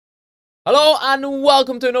Hello and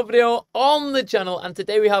welcome to another video on the channel, and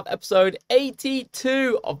today we have episode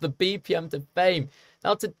 82 of the BPM to Fame.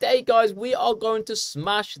 Now today guys, we are going to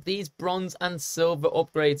smash these bronze and silver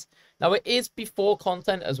upgrades. Now it is before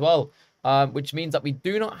content as well, which means that we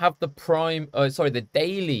do not have the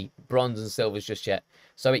daily bronze and silvers just yet.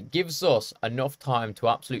 So it gives us enough time to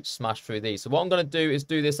absolutely smash through these. So what I'm going to do is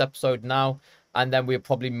do this episode now, and then we'll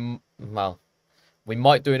probably, well, we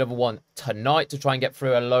might do another one tonight to try and get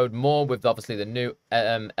through a load more with obviously the new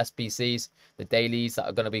SBCs, the dailies that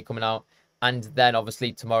are going to be coming out. And then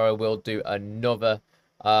obviously tomorrow we'll do another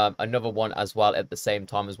one as well at the same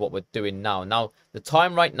time as what we're doing now. Now, the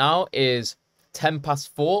time right now is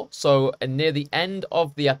 4:10. So near the end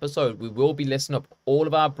of the episode, we will be listing up all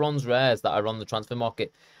of our bronze rares that are on the transfer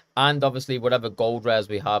market. And obviously whatever gold rares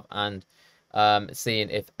we have, and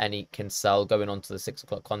seeing if any can sell going on to the 6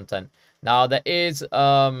 o'clock content. Now there is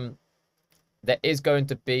going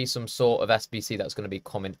to be some sort of SBC that's going to be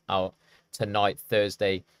coming out tonight,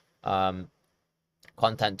 Thursday,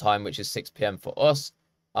 content time, which is 6 p.m. for us.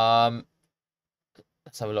 Let's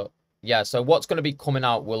have a look. Yeah, so what's going to be coming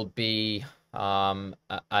out will be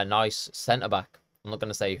a nice centre back. I'm not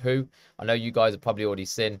going to say who. I know you guys have probably already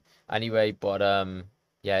seen anyway, but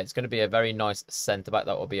yeah, it's going to be a very nice centre back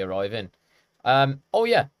that will be arriving. Oh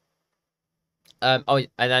yeah. And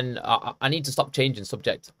then I need to stop changing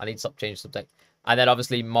subject. And then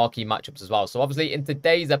obviously marquee matchups as well. So obviously in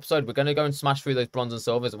today's episode, we're going to go and smash through those bronze and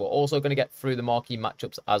silvers. We're also going to get through the marquee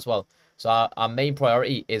matchups as well. So our main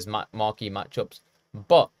priority is marquee matchups.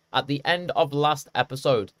 But at the end of last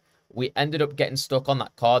episode, we ended up getting stuck on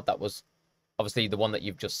that card that was obviously the one that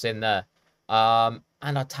you've just seen there. And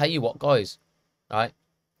I tell you what, guys, right?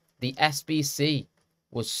 The SBC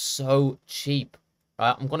was so cheap.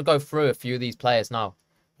 Right, I'm going to go through a few of these players now.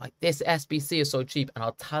 Like, this SBC is so cheap, and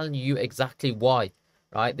I'll tell you exactly why.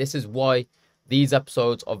 Right, this is why these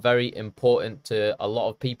episodes are very important to a lot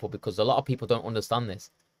of people, because a lot of people don't understand this.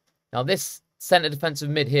 Now, this centre defensive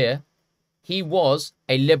mid here, he was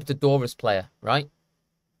a Libertadores player, right?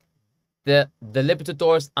 The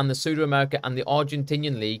Libertadores and the Sudamerica and the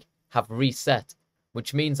Argentinian League have reset,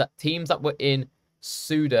 which means that teams that were in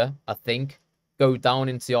Suda, I think, go down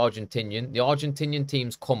into the Argentinian. The Argentinian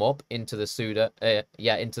teams come up into the Suda.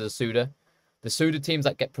 Into the Suda. The Suda teams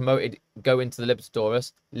that get promoted go into the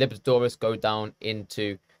Libertadores. Libertadores go down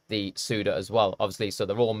into the Suda as well, obviously. So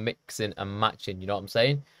they're all mixing and matching, you know what I'm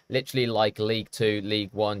saying? Literally like League 2,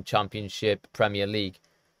 League 1, Championship, Premier League.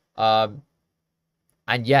 And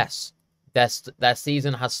yes, their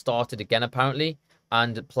season has started again, apparently.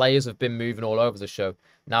 And players have been moving all over the show.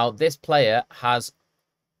 Now, this player has...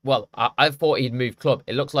 Well, I thought he'd moved club.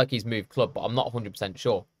 It looks like he's moved club, but I'm not 100%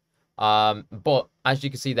 sure. But as you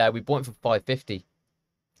can see there, we bought him for 550.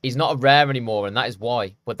 He's not a rare anymore, and that is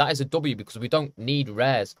why. But that is a W, because we don't need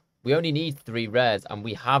rares. We only need 3 rares, and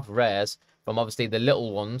we have rares from obviously the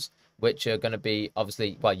little ones, which are going to be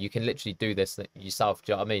obviously, well, you can literally do this yourself.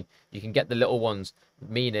 Do you know what I mean? You can get the little ones,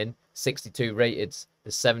 meaning 62 rated,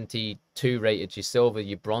 the 72 rated, your silver,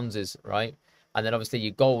 your bronzes, right? And then obviously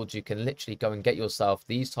your golds, you can literally go and get yourself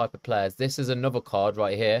these type of players. This is another card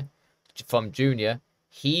right here from Junior.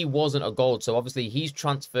 He wasn't a gold, so obviously he's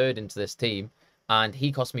transferred into this team, and he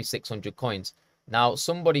cost me 600 coins. Now,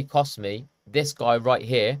 somebody cost me, this guy right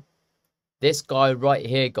here,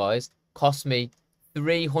 guys, cost me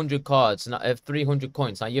 300 cards, 300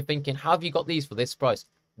 coins. Now, you're thinking, how have you got these for this price?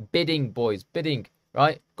 Bidding, boys, bidding,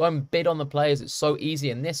 right? Go and bid on the players. It's so easy.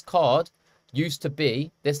 And this card...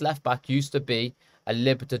 this left back used to be a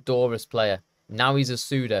Libertadores player. Now he's a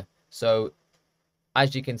Suda. So,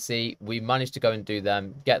 as you can see, we managed to go and do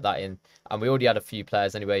them, get that in. And we already had a few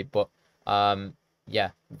players anyway. But, yeah,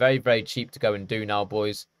 very, very cheap to go and do now,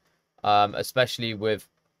 boys. Especially with,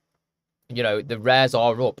 you know, the rares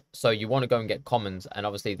are up. So, you want to go and get commons. And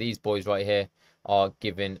obviously, these boys right here are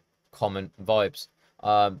giving common vibes.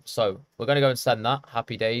 So we're going to go and send that.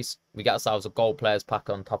 Happy days. We get ourselves a gold players pack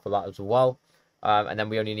on top of that as well. And then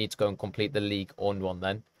we only need to go and complete the league on one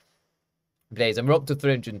then. Days. And we're up to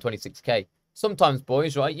 326k. Sometimes,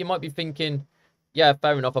 boys, right, you might be thinking, yeah,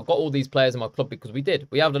 fair enough. I've got all these players in my club because we did.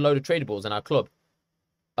 We have a load of tradables in our club.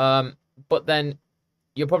 But then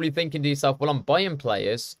you're probably thinking to yourself, well, I'm buying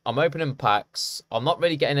players. I'm opening packs. I'm not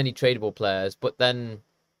really getting any tradable players. But then,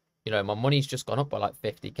 you know, my money's just gone up by like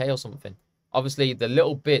 50k or something. Obviously, the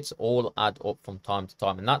little bits all add up from time to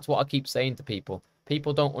time. And that's what I keep saying to people.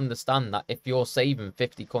 People don't understand that if you're saving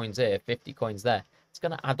 50 coins here, 50 coins there, it's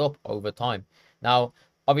going to add up over time. Now,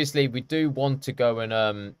 obviously, we do want to go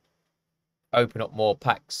and open up more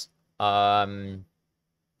packs. You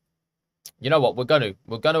know what? We're going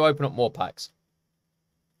to open up more packs.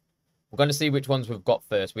 We're going to see which ones we've got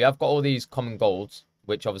first. We have got all these common golds,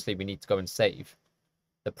 which obviously we need to go and save.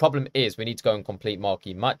 The problem is we need to go and complete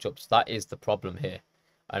marquee matchups. That is the problem here.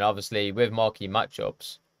 And obviously with marquee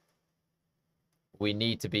matchups, we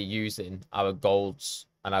need to be using our golds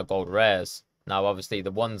and our gold rares. Now, obviously,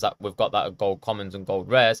 the ones that we've got that are gold commons and gold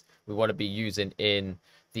rares, we want to be using in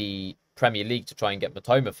the Premier League to try and get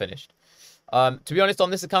MITOMA finished. To be honest,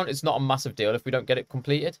 on this account, it's not a massive deal if we don't get it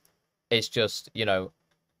completed. It's just, you know,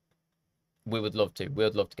 we would love to. We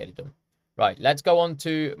would love to get it done. Right, let's go on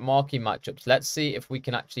to marquee matchups. Let's see if we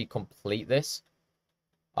can actually complete this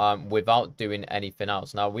without doing anything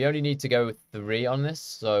else. Now, we only need to go 3 on this,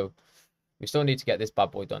 so we still need to get this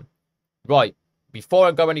bad boy done. Right, before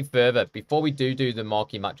I go any further, before we do the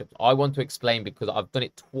marquee matchups, I want to explain because I've done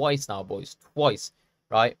it twice now, boys. Twice,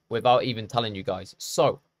 right? Without even telling you guys.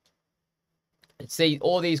 So, see,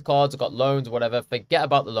 all these cards have got loans or whatever. Forget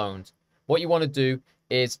about the loans. What you want to do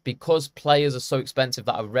is, because players are so expensive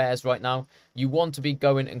that are rares right now, you want to be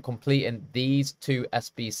going and completing these 2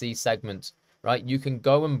 SBC segments, right? You can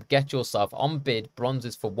go and get yourself on bid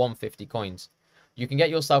bronzes for 150 coins. You can get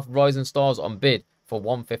yourself rising stars on bid for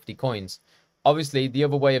 150 coins. Obviously, the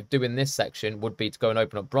other way of doing this section would be to go and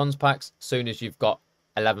open up bronze packs as soon as you've got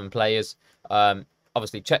 11 players.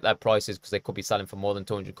 Obviously, check their prices because they could be selling for more than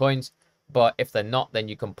 200 coins. But if they're not, then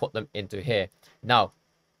you can put them into here. Now,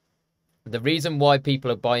 the reason why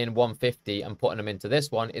people are buying 150 and putting them into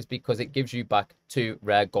this one is because it gives you back 2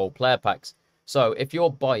 rare gold player packs. So if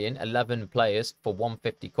you're buying 11 players for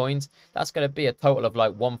 150 coins, that's going to be a total of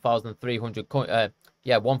like 1,300 coins.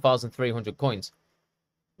 1,300 coins.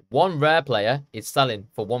 One rare player is selling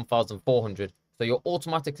for 1,400. So you're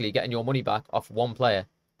automatically getting your money back off one player.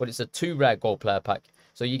 But it's a 2 rare gold player pack.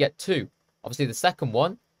 So you get 2. Obviously, the second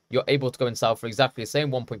one, you're able to go and sell for exactly the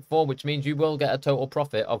same 1.4, which means you will get a total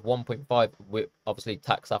profit of 1.5 with obviously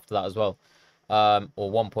tax after that as well.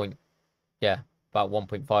 Or 1. About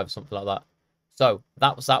 1.5, something like that. So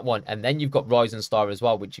that was that one. And then you've got Rising Star as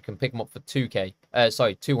well, which you can pick them up for 2k.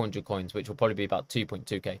 200 coins, which will probably be about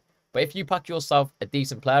 2.2k. But if you pack yourself a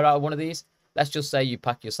decent player out of one of these, let's just say you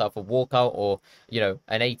pack yourself a walkout or, you know,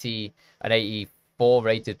 an 84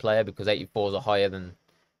 rated player, because 84s are higher than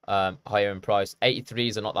higher in price.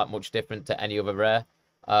 83s are not that much different to any other rare.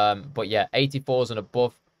 But yeah, 84s and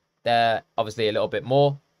above, they're obviously a little bit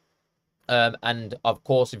more. And of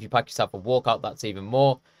course, if you pack yourself a walkout, that's even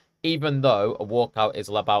more. Even though a walkout is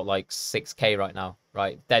about like 6k right now,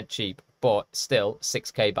 right? Dead cheap, but still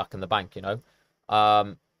 6k back in the bank, you know.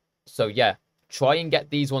 So yeah, try and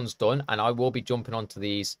get these ones done, and I will be jumping onto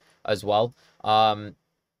these as well.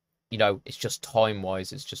 You know, it's just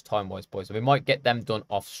time-wise. It's just time-wise, boys. So we might get them done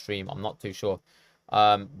off-stream. I'm not too sure.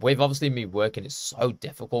 With obviously me working, it's so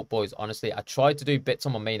difficult, boys. Honestly, I tried to do bits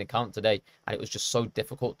on my main account today, and it was just so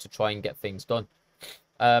difficult to try and get things done.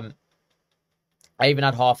 I even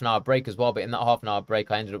had half an hour break as well, but in that half an hour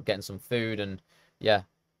break, I ended up getting some food and, yeah,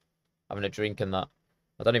 having a drink and that.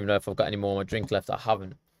 I don't even know if I've got any more of my drink left. I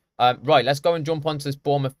haven't. Right, let's go and jump onto this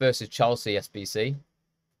Bournemouth versus Chelsea SBC.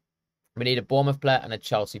 We need a Bournemouth player and a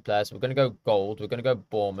Chelsea player. So we're going to go gold. We're going to go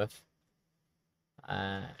Bournemouth.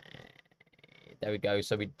 There we go.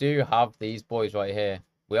 So we do have these boys right here.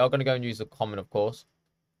 We are going to go and use the common, of course.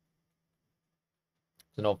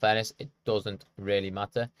 So in all fairness, it doesn't really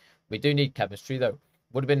matter. We do need chemistry, though.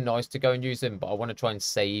 Would have been nice to go and use him, but I want to try and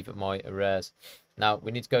save my rares. Now,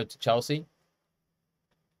 we need to go to Chelsea.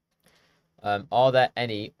 Are there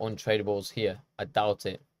any untradables here? I doubt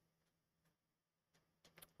it.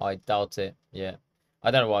 I doubt it. Yeah. I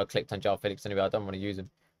don't know why I clicked on João Felix anyway. I don't want to use him.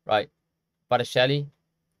 Right. Botticelli.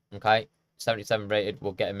 Okay. 77 rated.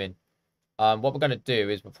 We'll get him in. What we're going to do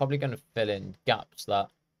is we're probably going to fill in gaps that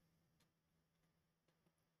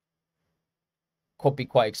could be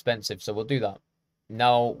quite expensive. So we'll do that.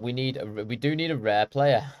 Now, we do need a rare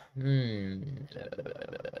player. Annoying.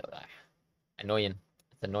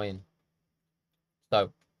 It's annoying. So,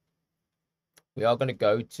 we are going to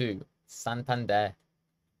go to Santander.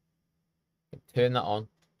 Turn that on. I'm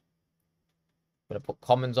going to put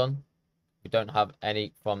commons on. We don't have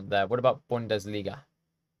any from there. What about Bundesliga?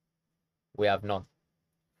 We have none.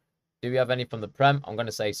 Do we have any from the Prem? I'm going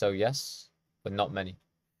to say so, yes. But not many.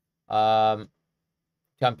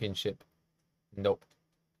 Championship. Nope.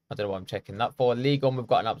 I don't know what I'm checking that for. League On, we've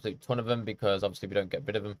got an absolute ton of them because obviously we don't get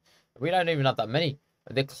rid of them. We don't even have that many.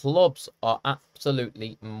 The clubs are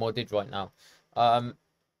absolutely mudded right now.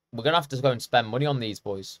 We're going to have to go and spend money on these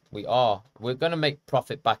boys. We are. We're going to make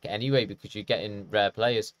profit back anyway because you're getting rare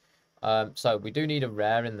players. So we do need a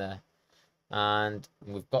rare in there. And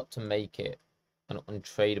we've got to make it an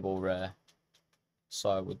untradeable rare.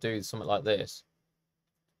 So we'll do something like this.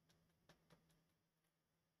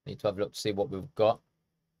 Need to have a look to see what we've got.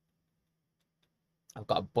 I've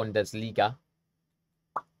got a Bundesliga.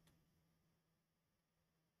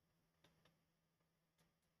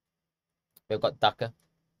 We've got Daka.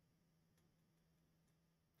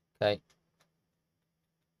 Okay.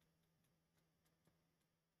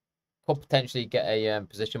 Could potentially get a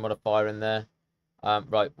position modifier in there.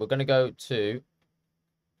 Right, we're going to go to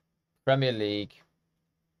Premier League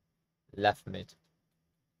left mid.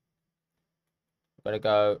 We're going to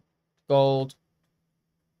go gold.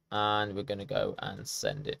 And we're going to go and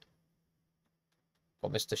send it.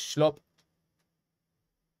 Got Mr. Schlupp.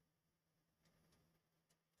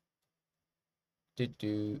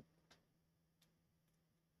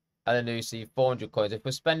 Alanusi, 400 coins. If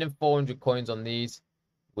we're spending 400 coins on these,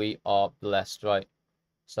 we are blessed, right?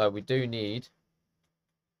 So we do need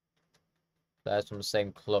players from the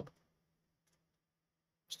same club.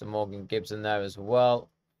 Mr. Morgan Gibbs in there as well.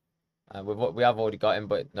 We have already got him,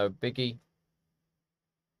 but no biggie.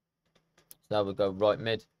 So we'll go right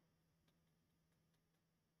mid.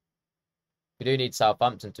 We do need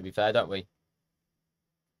Southampton, to be fair, don't we?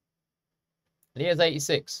 And he has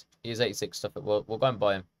 86. He has 86 stuff. We'll go and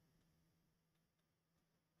buy him.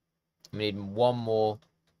 We need one more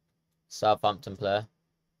Southampton player.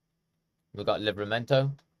 We've got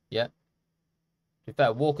Livramento. Yeah. To be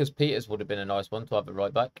fair, Walker's-Peters would have been a nice one to have it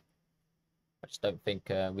right back. I just don't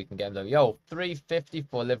think we can get him though. Yo, 350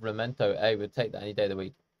 for Livramento. Hey, we'll take that any day of the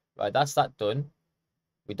week. Right, that's that done.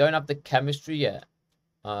 We don't have the chemistry yet.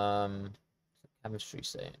 Chemistry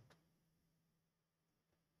saying.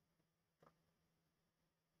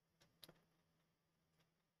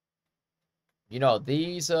 You know,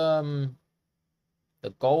 these the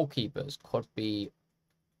goalkeepers could be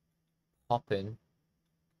popping.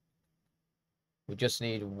 We just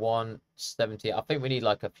need 170. I think we need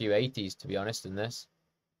like a few 80s to be honest in this.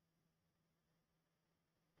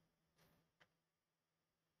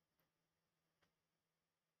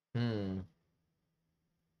 It's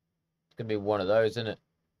gonna be one of those, isn't it?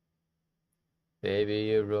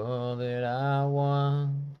 Baby, you're all that I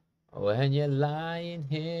want when you're lying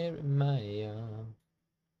here in my arms.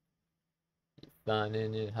 You're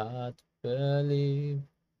finding it hard to believe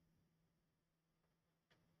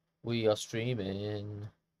we are streaming. You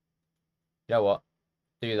know what?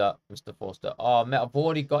 Do that, Mr. Forster. Oh, mate, I've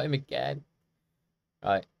already got him again.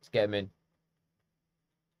 Right, let's get him in.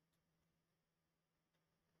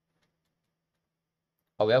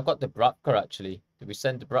 Oh, we have got Dubravka, actually. Did we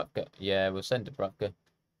send Dubravka? Yeah, we'll send Dubravka.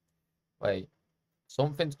 Wait.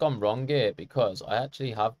 Something's gone wrong here because I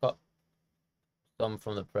actually have got some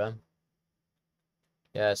from the Prem.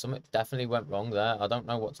 Yeah, something definitely went wrong there. I don't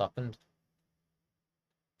know what's happened.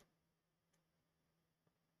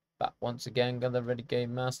 Back once again, got the ready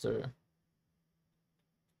game master.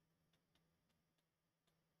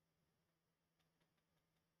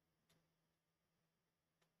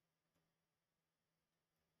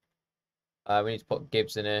 We need to put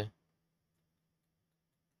Gibbs in here.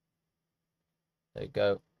 There you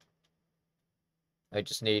go. I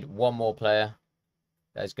just need one more player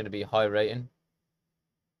that is going to be high rating.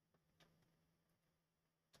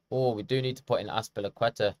 Oh, we do need to put in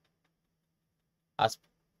Azpilicueta.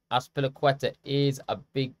 Azpilicueta is a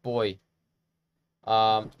big boy.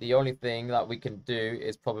 The only thing that we can do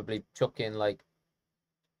is probably chuck in like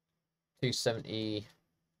 270.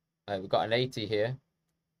 We've got an 80 here,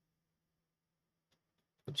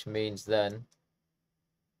 which means then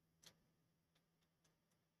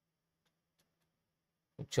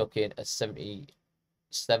we'll chuck in a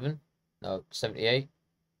 77. No, 78.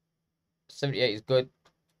 78 is good.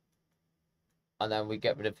 And then we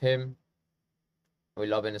get rid of him. We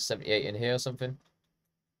lob in a 78 in here or something.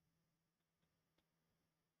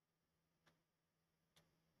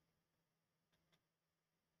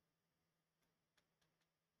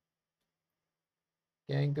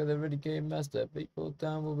 Gang of the ready game master. People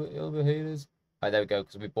down will be overhaters. Right, there we go,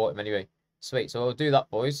 because we bought him anyway. Sweet. So we'll do that,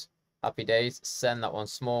 boys. Happy days. Send that one.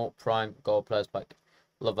 Small prime gold players pack.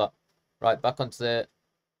 Love that. Right, back onto the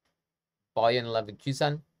Bayern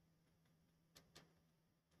Leverkusen.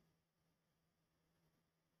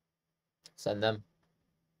 Send them.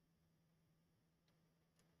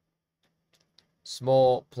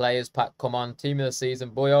 Small players pack. Come on. Team of the season.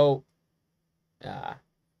 Boyo. Yeah.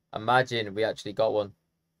 Imagine we actually got one.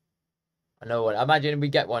 I know what. Imagine we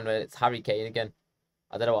get one where it's Harry Kane again.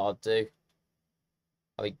 I don't know what I'll do.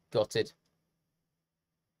 I'll be gutted.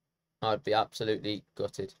 I'd be absolutely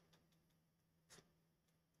gutted.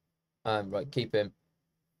 Right, keep him.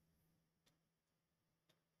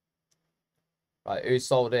 Right, who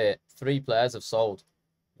sold it? 3 players have sold.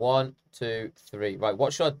 1, 2, 3. Right,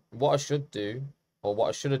 what I should do Or what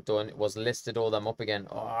I should have done was listed all them up again.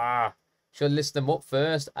 Ah, should list them up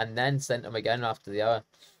first and then sent them again after the hour.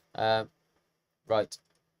 Right.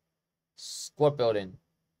 Squad building.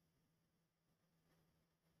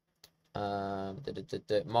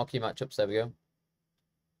 Marquee matchups. There we go.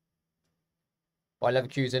 By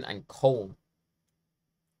Leverkusen and Cole.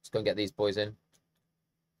 Let's go and get these boys in.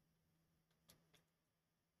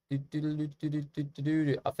 I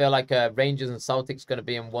feel like Rangers and Celtics going to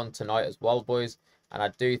be in one tonight as well, boys. And I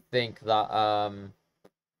do think that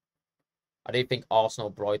Arsenal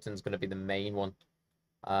Brighton's going to be the main one.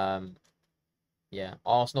 Yeah,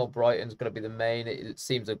 Arsenal Brighton's going to be the main. It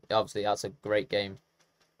seems obviously that's a great game.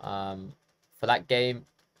 For that game,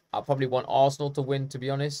 I probably want Arsenal to win, to be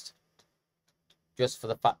honest. Just for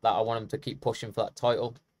the fact that I want them to keep pushing for that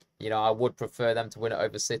title. You know, I would prefer them to win it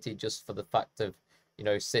over City just for the fact of, you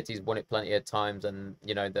know, City's won it plenty of times and,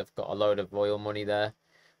 you know, they've got a load of royal money there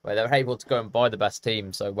where they're able to go and buy the best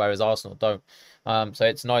team. So whereas Arsenal don't. So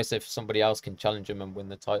it's nice if somebody else can challenge them and win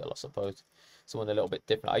the title, I suppose. Someone a little bit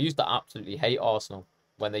different. I used to absolutely hate Arsenal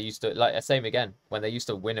when they used to, like, same again, when they used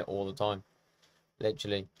to win it all the time.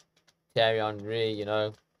 Literally. Thierry Henry, you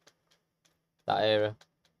know, that era.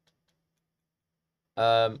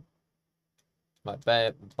 Right,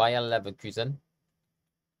 Bayer Leverkusen.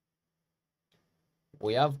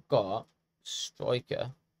 We have got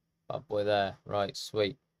striker. Bad boy there. Right,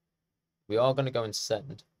 sweet. We are going to go and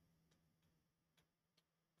send.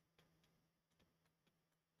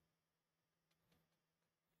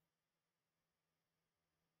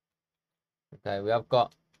 Okay, we have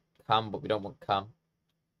got Cam, but we don't want Cam.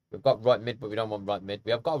 We've got right mid, but we don't want right mid.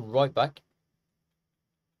 We have got a right back.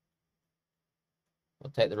 We'll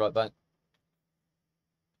take the right back.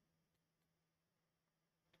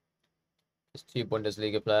 There's 2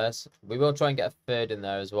 Bundesliga players. We will try and get a third in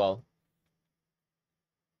there as well.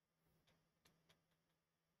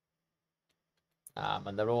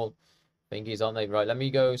 Man, they're all thingies, aren't they? Right, let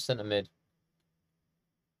me go centre mid.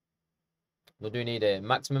 What do we need here?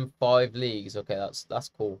 Maximum 5 leagues. Okay, that's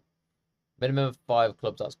cool. Minimum of 5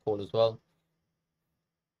 clubs. That's cool as well.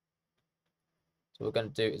 So what we're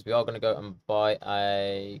going to do is we are going to go and buy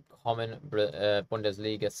a common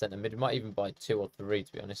Bundesliga centre mid. We might even buy 2 or 3,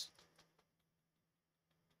 to be honest.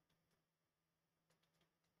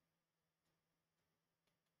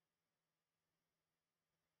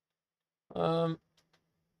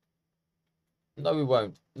 No, we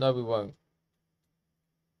won't. No, we won't.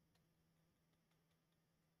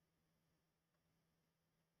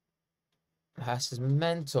 This is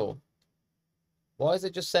mental. Why is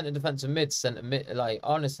it just centre defensive mid, centre mid? Like,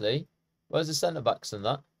 honestly, where's the centre backs in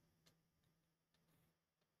that?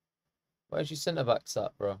 Where's your centre backs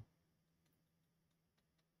at, bro?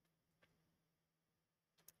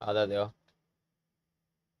 Ah, there they are.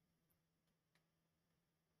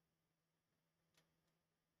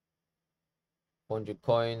 100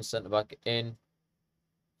 coins, centre back in.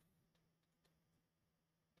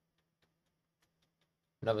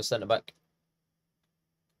 Another centre back.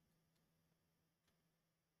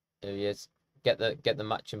 There he is. Get the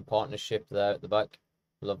matching partnership there at the back.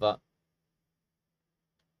 Love that.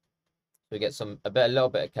 So we get a little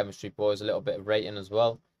bit of chemistry, boys, a little bit of rating as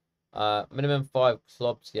well. Minimum 5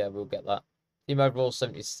 clubs, yeah, we'll get that. Team overall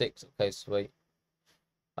 76. Okay, sweet.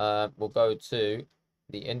 We'll go to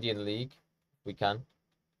the Indian League if we can.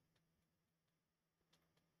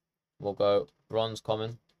 We'll go bronze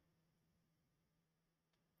common.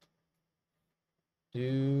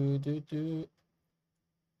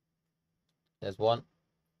 There's one.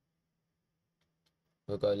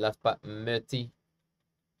 We'll go left back Murti.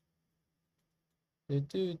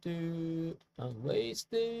 I'm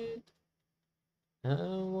wasted. All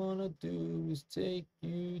I wanna do is take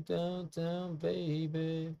you downtown,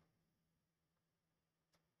 baby.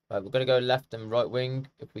 Right, we're gonna go left and right wing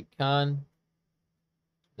if we can.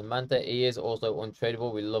 The Manta E is also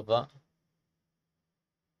untradeable. We love that.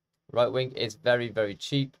 Right wing is very, very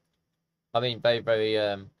cheap. I mean, very, very,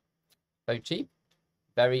 very cheap.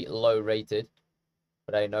 Very low rated.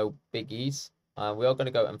 But I know biggies. We are going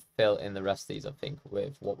to go and fill in the rest of these, I think,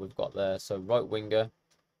 with what we've got there. So right winger.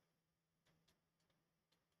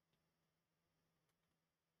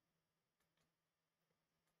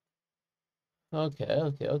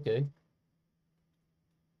 Okay.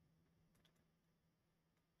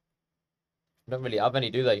 Don't really have any,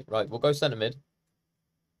 do they? Right, we'll go centre mid.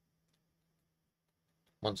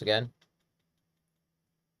 Once again.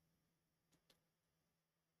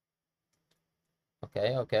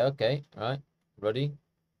 Okay. All right, ready?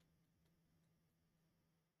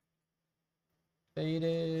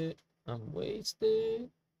 Faded. I'm wasted.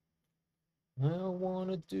 All I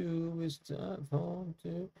wanna do is dive on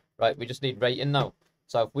to. Right, we just need rating now.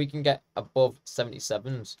 So if we can get above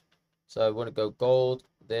 77s, so we want to go gold,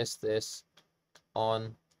 this,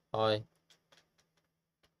 on, high.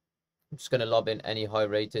 I'm just gonna lob in any high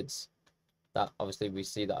rateds that obviously we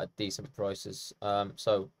see that are decent prices.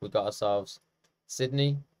 So we got ourselves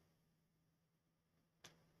Sydney,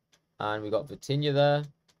 and we got Virginia there.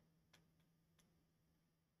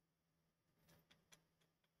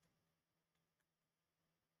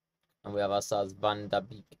 And we have ourselves Van der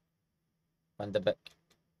Beek. Van der Beek.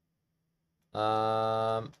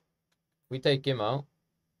 We take him out.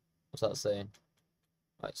 What's that saying?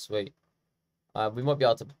 Right, sweet. We might be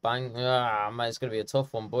able to bang. Man, it's gonna be a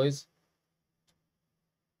tough one, boys.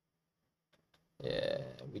 Yeah,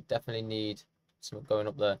 we definitely need something going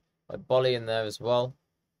up there. Like Bolly in there as well.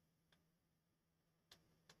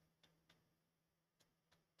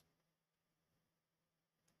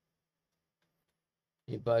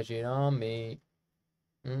 You budget on me.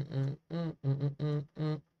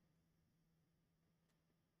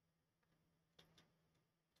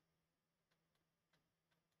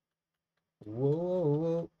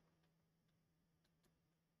 Whoa.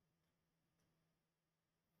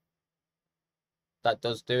 That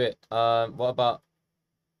does do it. What about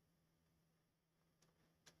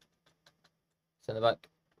centre back?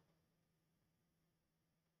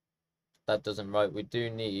 That doesn't right. We do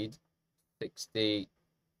need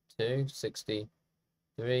 62,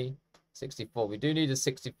 63, 64. We do need a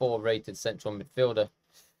 64 rated central midfielder.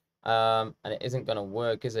 And it isn't going to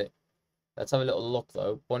work, is it? Let's have a little look,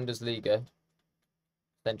 though. Bundesliga.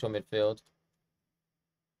 Central midfield.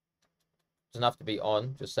 Doesn't have to be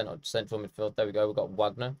on. Just central midfield. There we go. We've got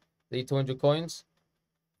Wagner. Is he 200 coins?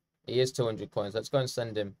 He is 200 coins. Let's go and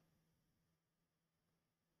send him.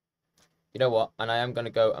 You know what? And I am going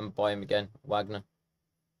to go and buy him again. Wagner.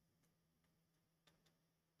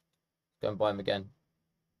 Go and buy him again.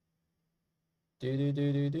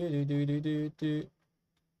 Do.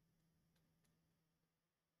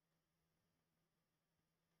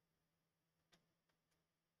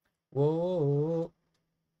 Whoa.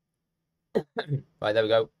 Right, there we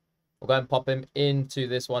go. We'll go and pop him into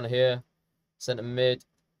this one here. Centre mid.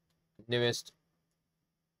 Newest.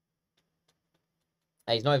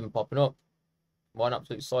 Hey, he's not even popping up. What an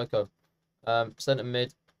absolute psycho. Centre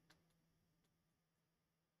mid.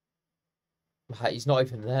 He's not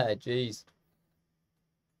even there. Jeez.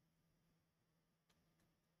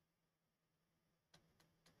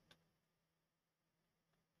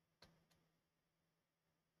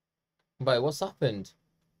 Wait, what's happened?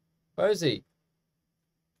 Where is he?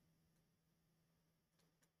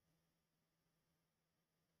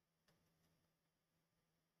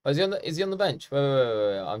 Oh, is he on the bench? Wait.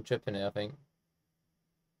 I'm tripping here, I think.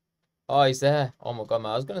 Oh, he's there. Oh my god,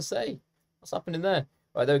 man. I was gonna say, what's happening there?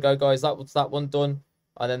 Right, there we go, guys. That's that one done.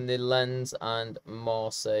 And then the Lens and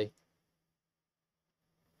Marseille.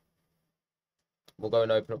 We'll go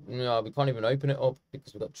and open up. No, we can't even open it up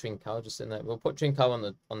because we've got Trincao just in there. We'll put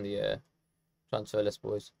Trincao on the transfer list,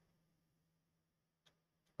 boys.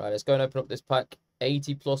 Right, let's go and open up this pack.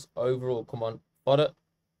 80 plus overall. Come on, fodder.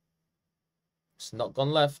 It's not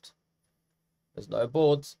gone left. There's no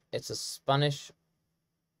boards. It's a Spanish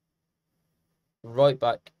right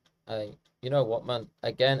back. Hey, you know what, man?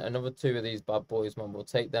 Again, another two of these bad boys, man. We'll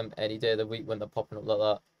take them any day of the week when they're popping up like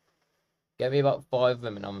that. Get me about 5 of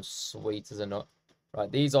them and I'm sweet as a nut. Right,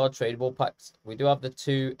 these are tradable packs. We do have the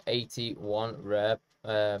 281 rare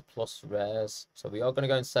plus rares. So we are going to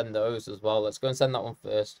go and send those as well. Let's go and send that one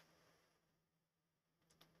first.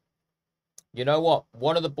 You know what?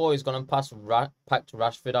 One of the boys gone and packed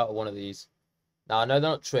Rashford out of one of these. Now, I know they're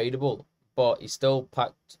not tradable, but he still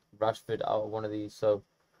packed Rashford out of one of these. So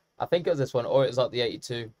I think it was this one, or it was like the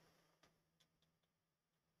 82.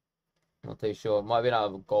 Not too sure. It might have been out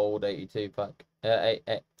of a gold 82 pack.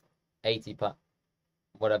 80 pack.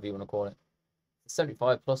 Whatever you want to call it.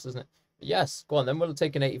 75 plus, isn't it? But yes, go on. Then we'll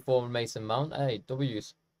take an 84 from Mason Mount. Hey,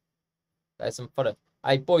 W's. There's some fodder.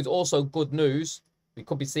 Hey, boys, also good news. We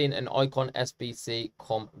could be seeing an Icon SBC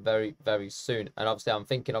come very, very soon. And obviously, I'm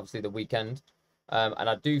thinking, obviously, the weekend. And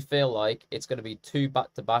I do feel like it's going to be 2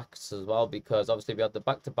 back-to-backs as well. Because, obviously, we have the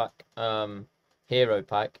back-to-back hero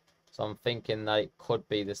pack. So I'm thinking that it could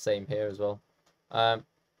be the same here as well.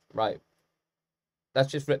 Right. Let's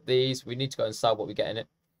just rip these. We need to go and sell what we get in it.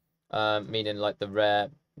 Meaning like the rare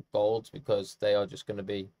golds, because they are just going to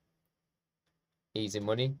be easy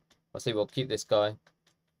money. I'll see. We'll keep this guy.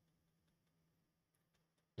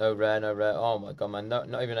 No rare, no rare. Oh my god, man. No,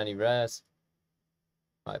 not even any rares.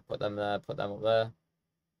 Right, put them there. Put them up there.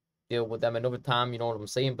 Deal with them another time. You know what I'm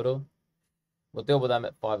saying, bro? We'll deal with them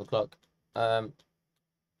at 5 o'clock.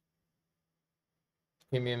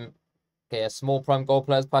 Premium. Okay, a small prime gold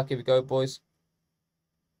players pack. Here we go, boys.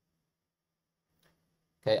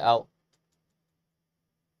 Okay, out.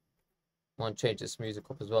 I want to change this music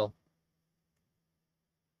up as well.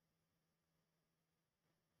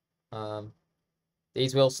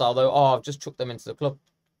 These will sell though. Oh, I've just chucked them into the club.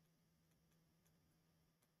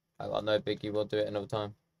 I got no biggie. We'll do it another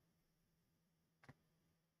time.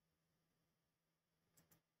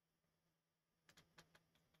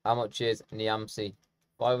 How much is Niamsi?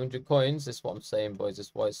 500 coins. This is what I'm saying, boys. This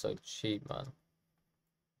is why it's so cheap, man.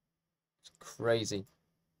 It's crazy.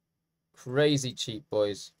 Crazy cheap,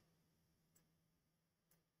 boys.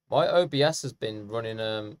 My OBS has been running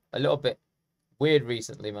a little bit weird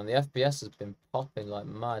recently, man. The FPS has been popping like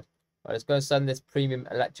mad. Right, let's go send this premium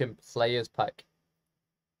Electrum players pack.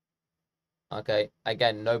 Okay,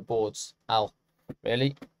 again, no boards. Al,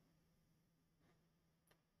 really?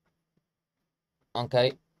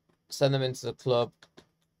 Okay, send them into the club.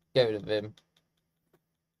 Get rid of him.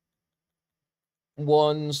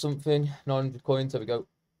 One something, 900 coins. There we go.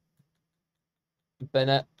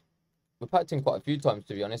 Bennett. We packed him quite a few times,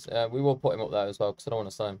 to be honest. We will put him up there as well because I don't want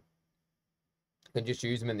to sign him. We can just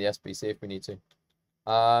use him in the SBC if we need to.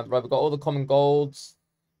 Right, we've got all the common golds.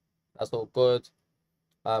 That's all good.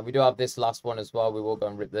 We do have this last one as well. We will go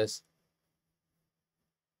and rip this.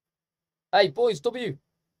 Hey, boys, W.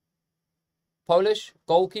 Polish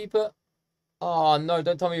goalkeeper. Oh, no,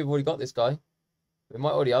 don't tell me we've already got this guy. We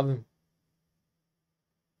might already have him.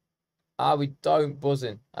 Ah, we don't.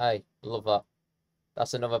 Buzzing. Hey, love that.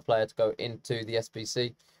 That's another player to go into the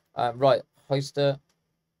SBC. Right, Hoister.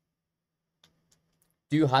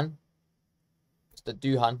 Duhan. It's the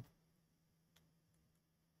Duhan.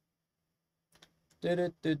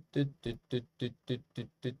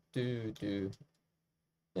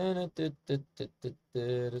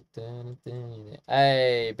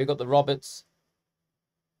 Hey, big up the Roberts.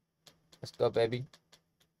 Let's go, baby.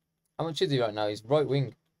 How much is he right now? He's right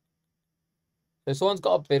wing. So someone's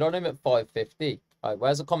got a bid on him at 550. Right,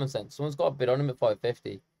 where's the common sense? Someone's got a bid on him at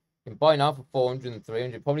 550. You can buy now for 400 and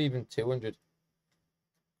 300, probably even 200.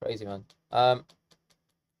 Crazy, man.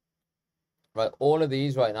 Right, all of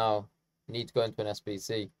these right now need to go into an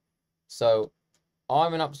SBC. So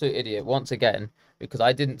I'm an absolute idiot once again because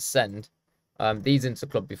I didn't send these into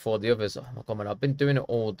the club before the others. Oh my god, man, I've been doing it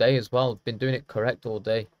all day as well. Been doing it correct all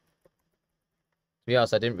day. To be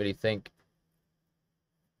honest, I didn't really think.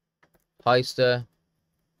 Heister,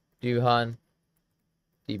 Duhan,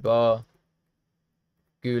 Dibar,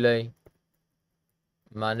 Goulet,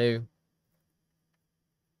 Manu.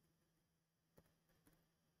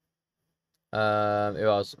 Who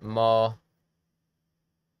else? Marzino.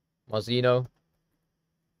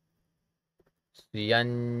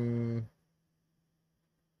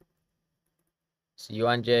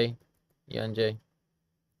 Yuanjay. Yanjai.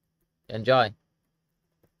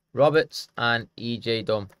 Roberts and EJ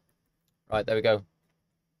Dom. Right, there we go.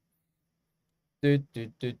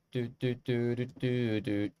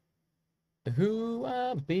 Who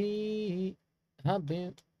I be? Have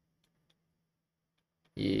been.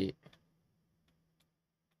 Yeah.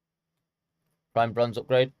 Prime bronze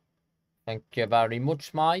upgrade. Thank you very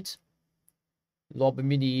much, mate. Lobby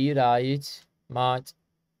me right, mate.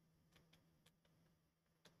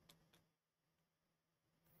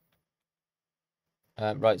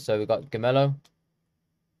 Right, so we got Gamello,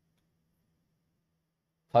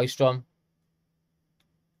 Hystrom,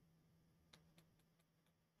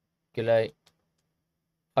 Gillet,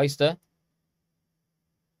 Heister,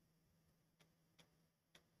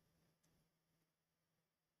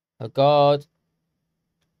 oh god,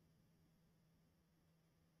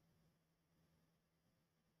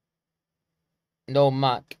 no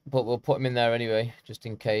Mac, but we'll put him in there anyway, just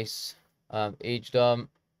in case. Ejdom,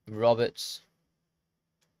 Roberts,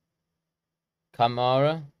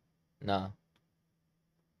 Kamara, no.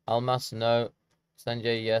 Almas, no.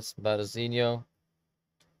 Sanjay, yes. Barazinho.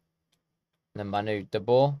 And then Manu, De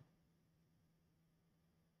Boer.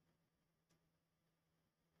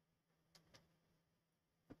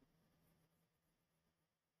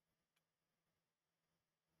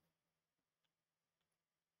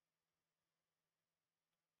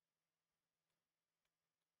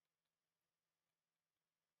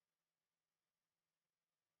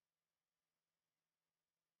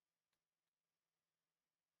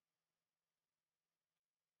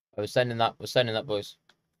 We're sending that. We're sending that, boys.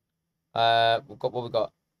 We've got what we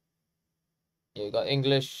got. Yeah, we got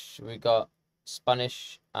English, we got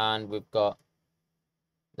Spanish, and we've got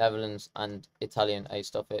Netherlands and Italian. A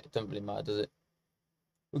stuff it. It doesn't really matter, does it?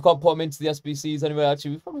 We can't put them into the SBCs anyway.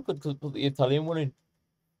 Actually, we probably could put the Italian one in.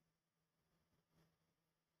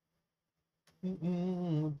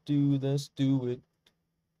 Do this, do it.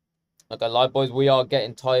 Okay, live boys, we are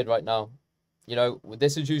getting tired right now. You know,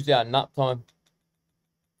 this is usually our nap time.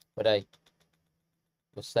 But hey,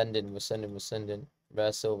 we're sending.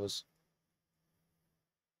 Rare silvers.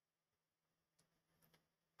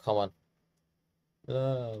 Come on.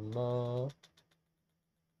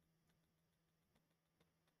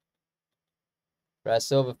 Rare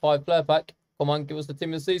silver 5-player pack. Come on, give us the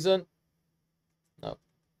team of the season. No.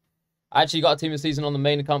 I actually got a team of the season on the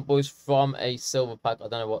main account, boys, from a silver pack. I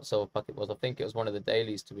don't know what silver pack it was. I think it was one of the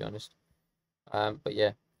dailies, to be honest. But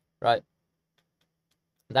yeah. Right.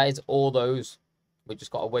 That is all those. We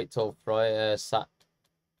just got to wait till Friday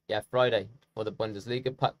for the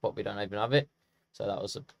Bundesliga pack, but we don't even have it. So that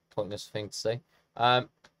was a pointless thing to say.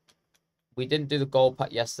 We didn't do the gold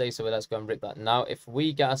pack yesterday, so let's go and rip that now. If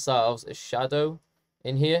we get ourselves a shadow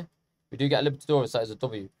in here, we do get a Libertadores, that is a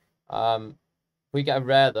W. If we get a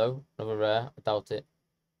rare, though, another rare, I doubt it.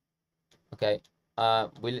 Okay,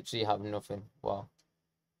 we literally have nothing. Wow.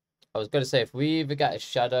 I was going to say, if we either get a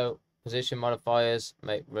shadow, position modifiers,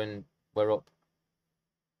 mate, we're up.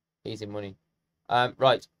 Easy money.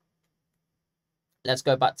 Right. Let's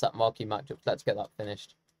go back to that marquee matchup. Let's get that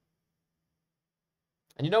finished.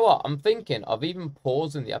 And you know what? I'm thinking of even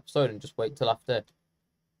pausing the episode and just wait until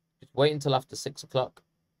after 6 o'clock.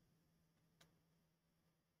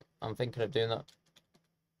 I'm thinking of doing that.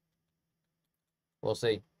 We'll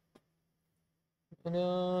see.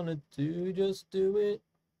 Just do it.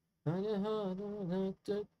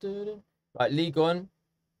 Right, League One.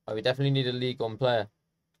 Oh, we definitely need a League One player.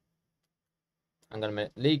 Hang on a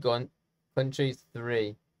minute. League One, Country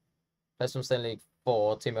 3. Personal State League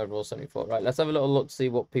 4, Team Overall 74. Right, let's have a little look to see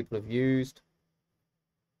what people have used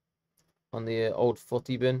on the old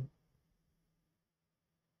footy bin.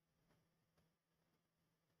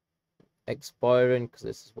 Expiring, because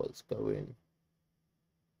this is what's going.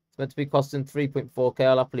 It's meant to be costing 3.4k.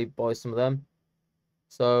 I'll happily buy some of them.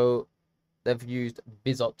 So they've used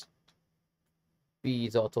Bizot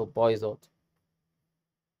or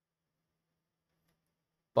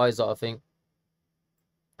Bizot, I think.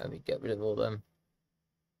 Let me get rid of all them.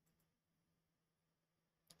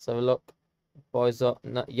 Let's have a look. Bizot.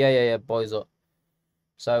 No, yeah, Bizot.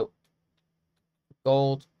 So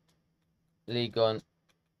gold, League On,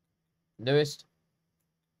 newest.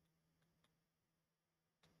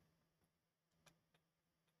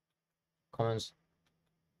 Commons.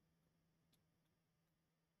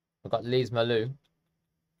 I've got Lees Malou.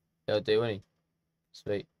 He'll do, won't he?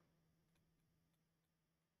 Sweet.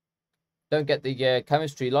 Don't get the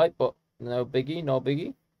chemistry light, but no biggie, no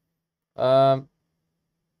biggie.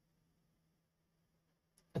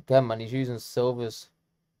 Again, man, he's using silvers.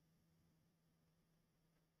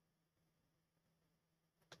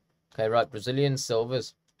 Okay, right, Brazilian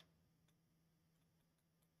silvers.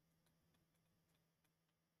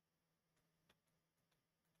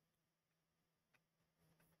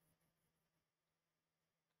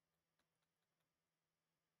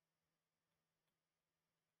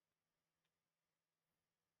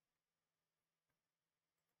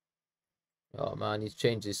 Oh man, he's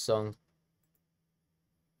changed his song.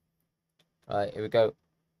 Right, here we go.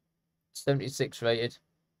 76 rated.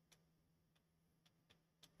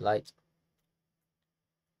 Light.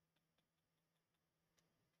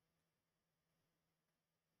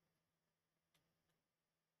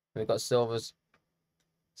 We've got silvers.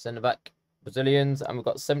 Send it back. Brazilians, and we've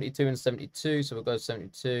got 72 and 72, so we'll go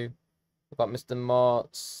 72. We've got Mr.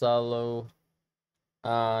 Marcelo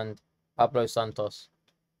and Pablo Santos.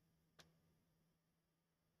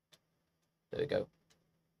 There we go.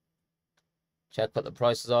 Check what the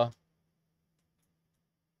prices are.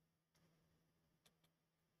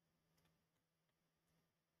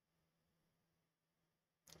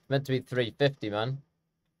 Meant to be 350, man.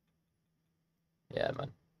 Yeah,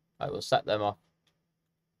 man. I will set them off.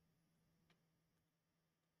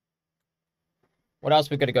 What else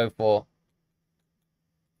are we going to go for?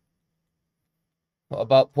 What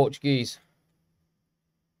about Portuguese?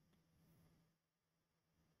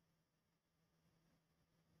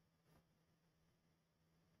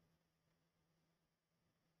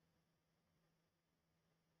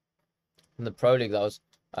 In the Pro League, that was.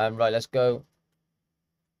 Right, let's go.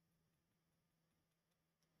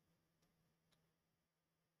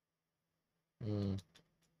 Don't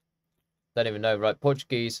even know. Right,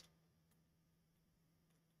 Portuguese.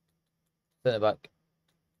 Send it back.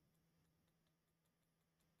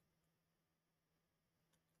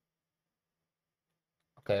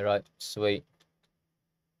 Okay, right. Sweet.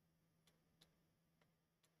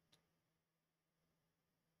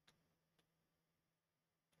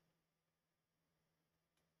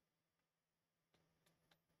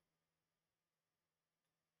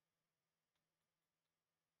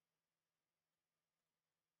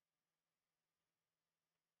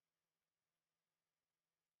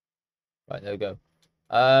 Right, there we go.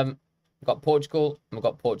 We've got Portugal, and we've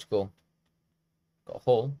got Portugal. Got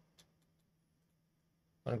Hull.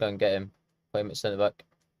 I'm gonna go and get him. Put him at centre back.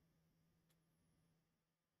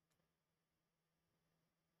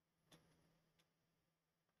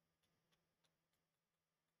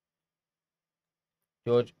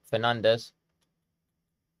 George Fernandez.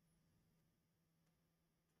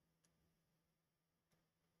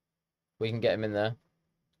 We can get him in there.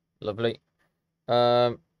 Lovely.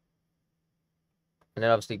 And then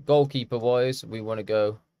obviously goalkeeper wise, we want to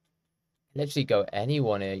go literally go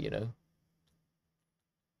anyone here, you know.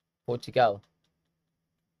 Portugal.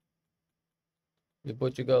 With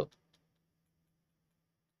Portugal.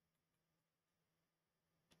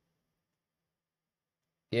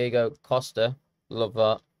 Diego Costa. Love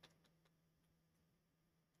that.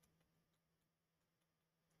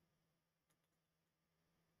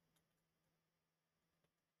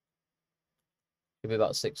 Could be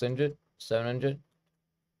about 600, 700.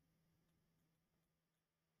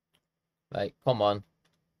 Right, come on.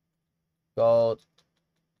 Gold.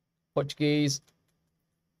 Portuguese.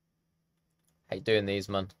 Hate doing these,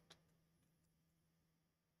 man.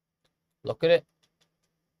 Look at it.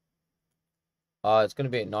 Oh, it's going to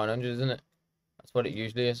be at 900, isn't it? That's what it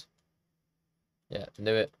usually is. Yeah,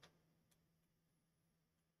 knew it.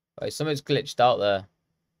 Right, something's glitched out there.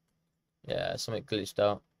 Yeah, something glitched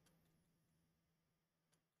out.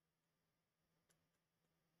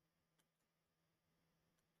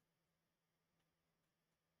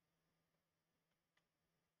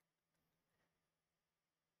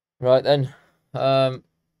 Right then. I'm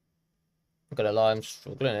gonna lie, I'm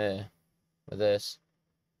struggling here with this.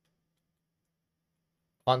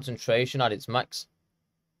 Concentration at its max.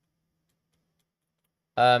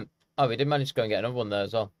 Oh, we did manage to go and get another one there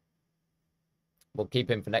as well. We'll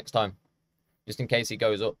keep him for next time, just in case he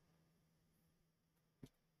goes up.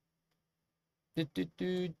 So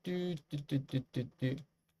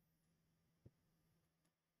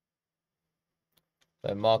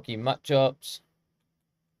marquee matchups.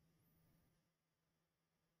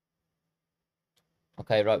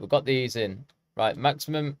 Okay, right, we've got these in. Right,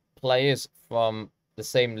 maximum players from the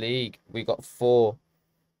same league. We got 4.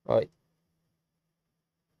 Right.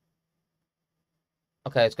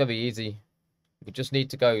 Okay, it's gonna be easy. We just need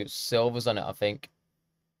to go silvers on it, I think,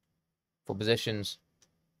 for positions.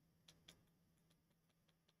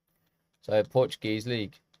 So Portuguese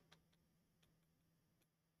league.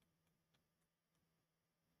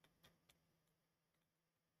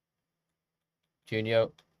 Junior.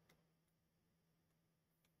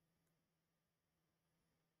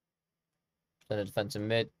 Then a defensive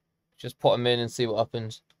mid. Just put him in and see what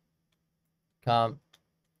happens. Calm.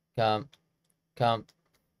 Calm. Calm.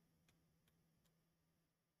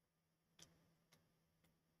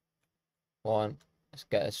 One. Let's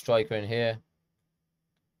get a striker in here.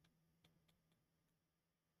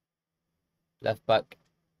 Left back.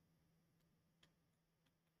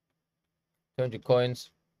 200 coins.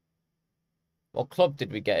 What club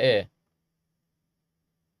did we get here?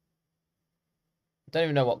 I don't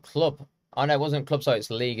even know what club. Oh no, it wasn't club, so it's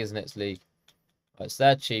league, isn't it? It's league. Right, so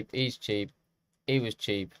they're cheap. He's cheap. He was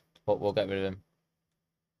cheap, but we'll get rid of him.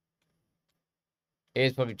 He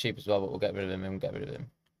is probably cheap as well, but we'll get rid of him and get rid of him.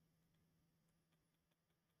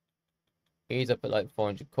 He's up at like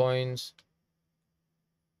 400 coins.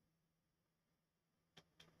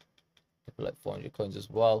 Up at like 400 coins as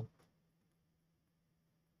well.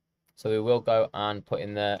 So we will go and put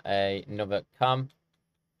in there another cam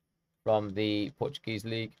from the Portuguese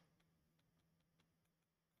league.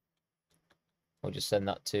 We'll just send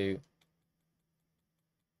that to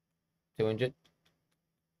 200.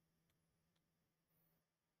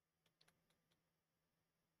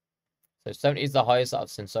 So 70 is the highest that I've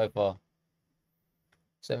seen so far.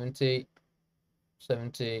 70,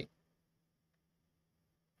 70.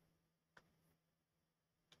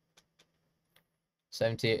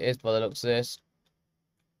 70 it is by the looks of this.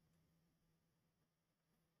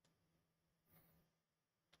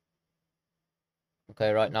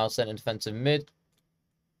 Okay, right now centre defensive mid.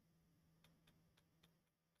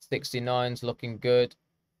 69's looking good.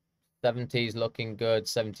 70's looking good.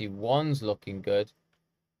 71's looking good.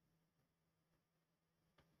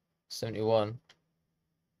 71.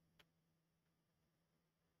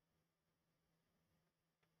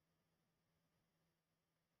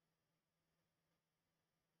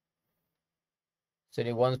 So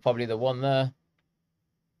 71's probably the one there.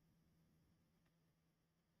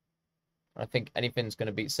 I think anything's going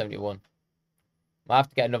to beat 71. I have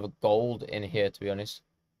to get another gold in here, to be honest.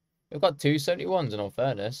 We've got 2 71s in all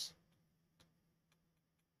fairness.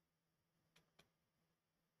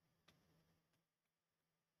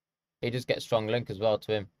 He just gets strong link as well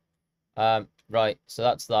to him. Right, so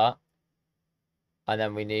that's that. And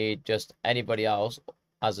then we need just anybody else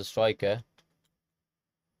as a striker.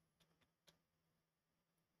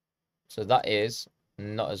 So that is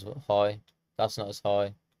not as high. That's not as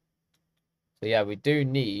high. So yeah, we do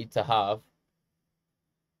need to have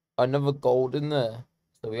another gold in there.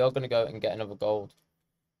 So we are going to go and get another gold.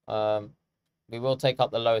 We will take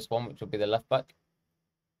up the lowest one, which will be the left back.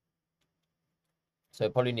 So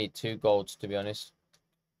probably need 2 golds, to be honest.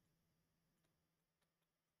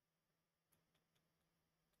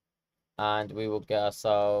 And we will get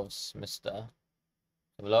ourselves Mr.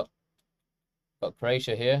 Have a look. Got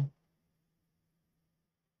Croatia here.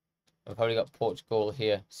 We've probably got Portugal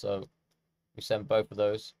here, so we send both of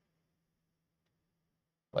those.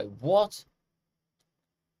 Wait, what?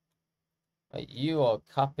 Wait, you are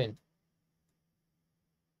capping.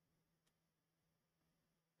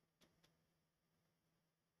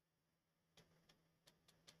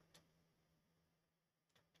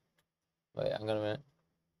 Wait, hang on a minute.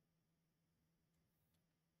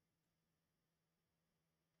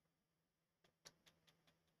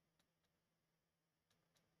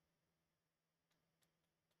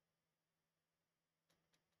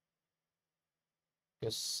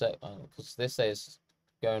 Because this is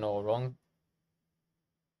going all wrong.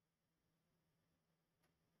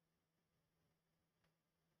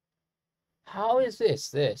 How is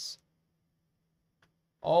this?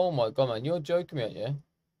 Oh my god, man, you're joking me, aren't you?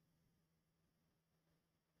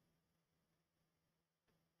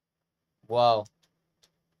 Wow.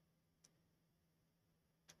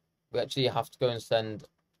 We actually have to go and send...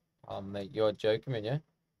 Oh, mate, you're joking me, aren't you?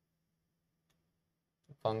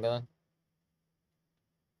 Funga.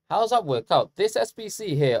 How does that work out? This SBC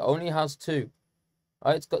here only has 2.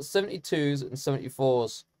 Right, it's got 72s and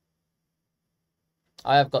 74s.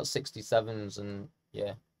 I have got 67s and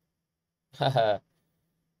yeah.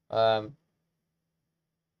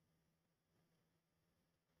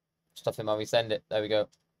 Stuff him when we send it. There we go.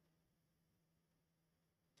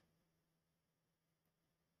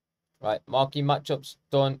 Right, marquee matchups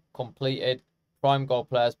done, completed. Prime goal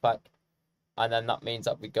players pack. And then that means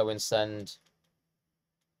that we go and send,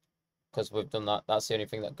 because we've done that. That's the only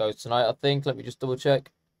thing that goes tonight, I think. Let me just double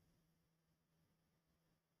check.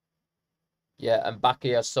 Yeah, and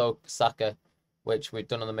Bakia Saka, which we've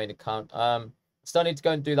done on the main account. Still need to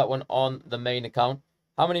go and do that one on the main account.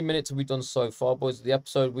 How many minutes have we done so far, boys, of the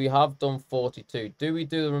episode? We have done 42. Do we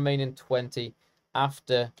do the remaining 20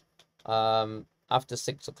 after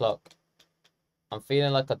 6 o'clock? I'm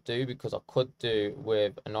feeling like I do, because I could do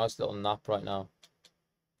with a nice little nap right now.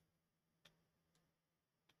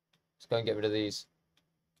 Let's go and get rid of these.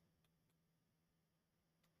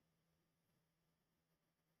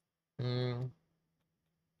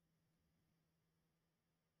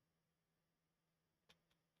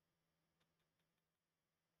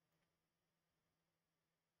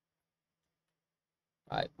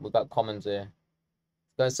 Right, we've got comments here.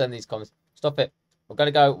 Go and send these comments. Stop it. We're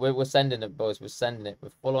gonna go. We're sending it, boys. We're sending it. We're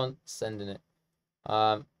full on sending it.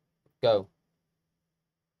 Go.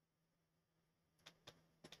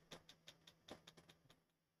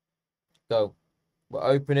 Go. We're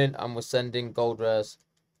opening and we're sending gold rares.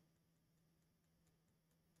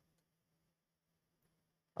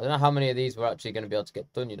 I don't know how many of these we're actually going to be able to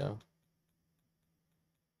get done, you know.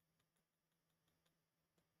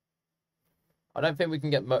 I don't think we can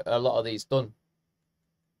get a lot of these done.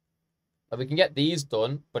 Like, we can get these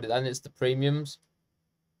done, but then it's the premiums.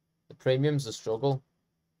 The premiums a struggle.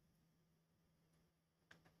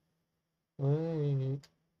 Because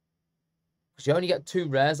you only get 2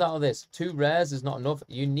 rares out of this. 2 rares is not enough.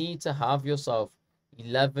 You need to have yourself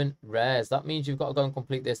 11 rares. That means you've got to go and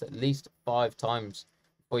complete this at least 5 times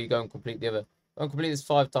before you go and complete the other. Go and complete this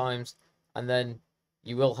 5 times, and then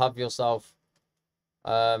you will have yourself,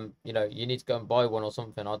 you know, you need to go and buy one or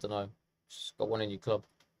something. I don't know. Just got one in your club.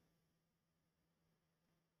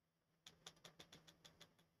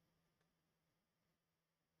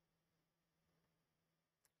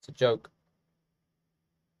 It's a joke. To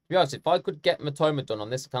be honest, if I could get MITOMA done on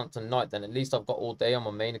this account tonight, then at least I've got all day on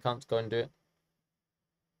my main account to go and do it.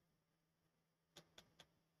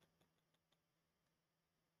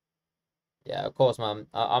 Yeah, of course, man.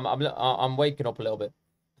 I'm waking up a little bit.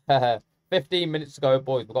 15 minutes to go,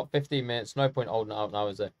 boys. We've got 15 minutes. No point holding out now,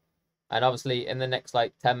 is it? And obviously, in the next,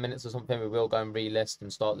 like, 10 minutes or something, we will go and relist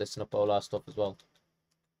and start listing up all our stuff as well.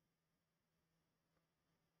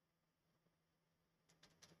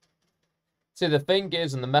 See, the thing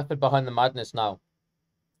is, and the method behind the madness now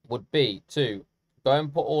would be to go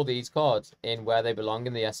and put all these cards in where they belong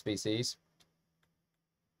in the SBCs.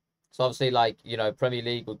 So obviously, like, you know, Premier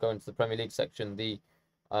League would go into the Premier League section. The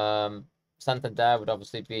Santander would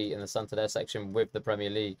obviously be in the Santander section with the Premier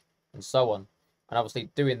League, and so on. And obviously,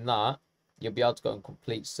 doing that, you'll be able to go and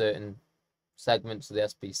complete certain segments of the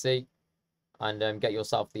SBC and get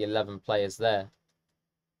yourself the 11 players there.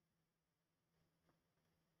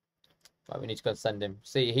 Right, we need to go and send him.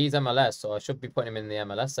 See, he's MLS, so I should be putting him in the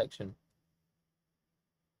MLS section.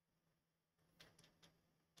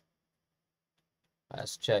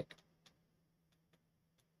 Let's check.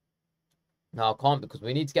 No, I can't because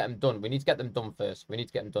we need to get them done. We need to get them done first. We need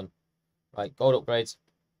to get them done. Right, gold upgrades.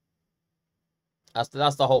 That's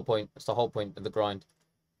the whole point. That's the whole point of the grind.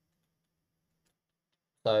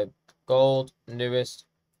 So, gold, newest.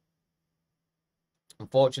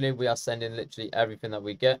 Unfortunately, we are sending literally everything that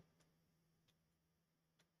we get.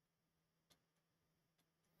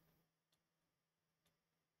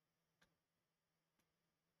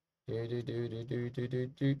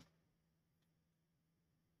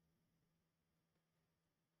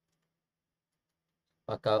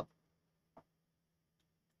 Back out.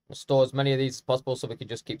 We'll store as many of these as possible so we can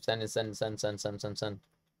just keep sending, send.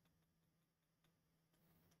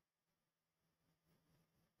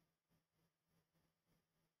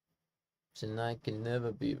 Tonight can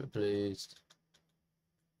never be replaced.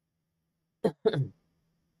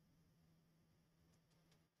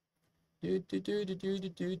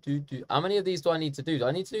 How many of these do I need to do? Do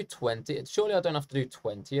I need to do 20? Surely I don't have to do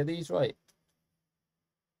 20 of these, right?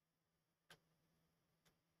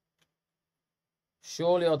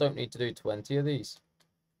 Surely I don't need to do 20 of these.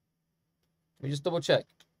 Let me just double check.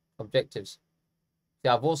 Objectives.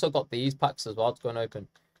 Yeah, I've also got these packs as well to go and open.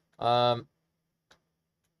 I'm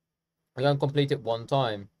going to complete it one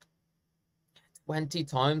time. 20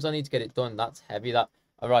 times I need to get it done. That's heavy. That.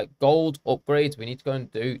 All right, gold upgrades. We need to go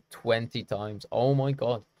and do 20 times. Oh my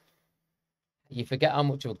god. You forget how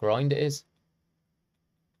much of a grind it is.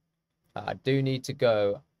 I do need to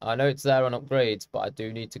go. I know it's there on upgrades, but I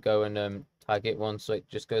do need to go and tag it once so it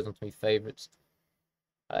just goes onto my favorites.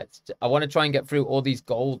 I want to try and get through all these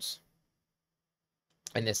golds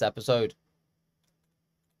in this episode.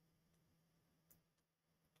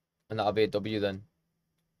 And that'll be a W then.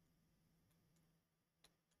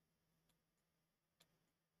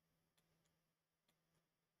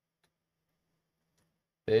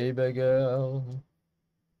 Baby girl.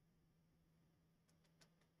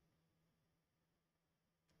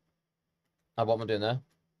 What am I doing there?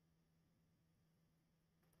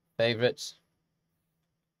 Favorites.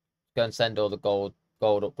 Go and send all the gold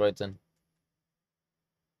upgrades in.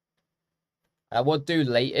 I would do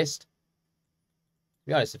latest. To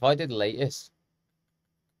be honest, if I did latest,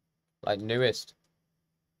 like newest,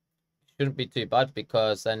 shouldn't be too bad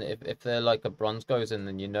because then if they're like a bronze goes in,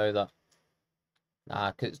 then you know that.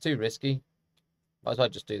 Nah, because it's too risky. Might as well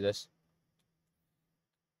just do this.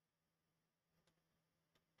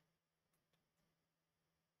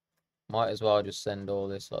 Might as well just send all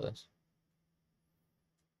this like this.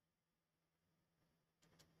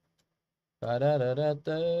 Not that.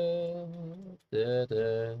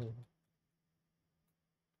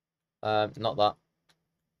 I'm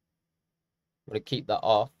going to keep that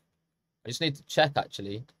off. I just need to check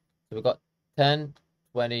actually. So we've got 10,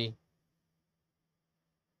 20,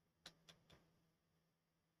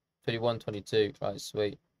 21, 22. Right,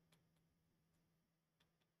 sweet.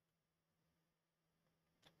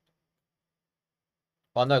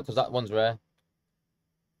 Oh no, because that one's rare.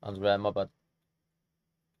 That one's rare, my bad.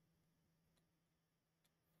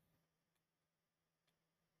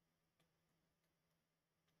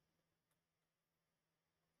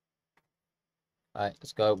 Alright,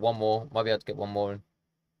 let's go. One more. Might be able to get one more in.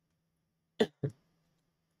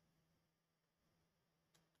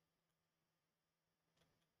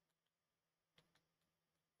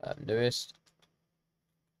 Newest.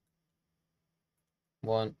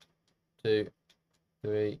 1, 2,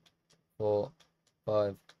 3, 4,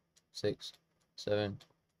 5, 6, 7,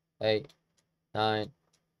 8, 9,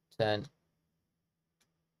 10.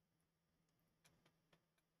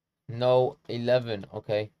 No, 11.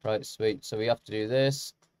 Okay, right, sweet. So we have to do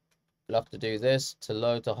this. We'll have to do this to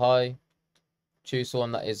low to high. Choose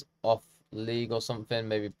one that is off league or something.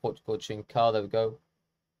 Maybe Portugal, Chincal. There we go.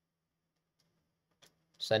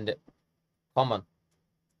 Send it. Come on.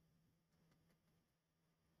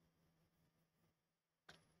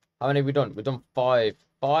 How many have we done? We've done 5.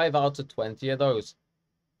 5 out of 20 of those.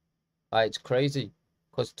 It's crazy.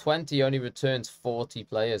 Because 20 only returns 40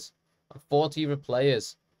 players. 40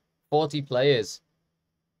 players. 40 players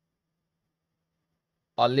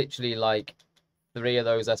are literally like 3 of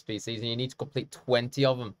those SBCs. And you need to complete 20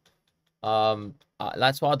 of them.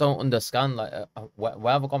 That's what I don't understand. Like,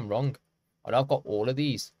 where have I gone wrong? I've got all of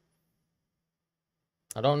these.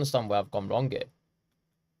 I don't understand where I've gone wrong here.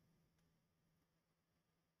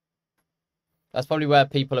 That's probably where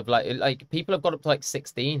people have like people have got up to like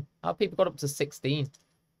 16. How have people got up to 16? Do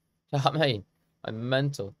you know what I mean? I'm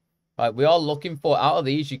mental. Right, we are looking for out of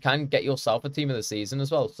these. You can get yourself a team of the season as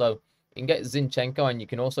well. So you can get Zinchenko, and you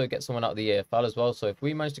can also get someone out of the EFL as well. So if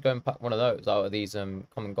we manage to go and pack one of those out of these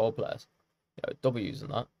common goal players, you know, W's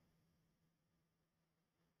and that.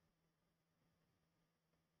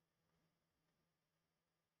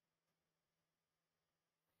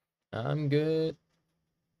 I'm good.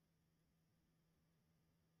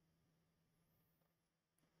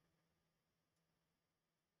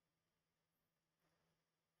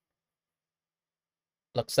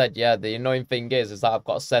 Like I said, yeah, the annoying thing is that I've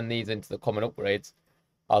got to send these into the common upgrades.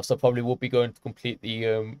 So probably will be going to complete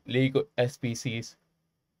the league SBCs.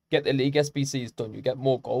 Get the league SBCs done, you get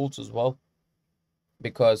more goals as well.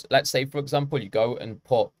 Because let's say, for example, you go and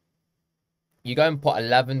put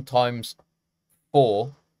 11 times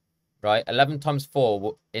 4, right? 11 times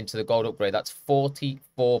 4 into the gold upgrade. That's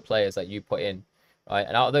 44 players that you put in, right?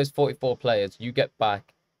 And out of those 44 players, you get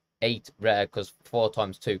back 8 rare, because 4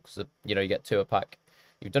 times 2, because you know you get 2 a pack.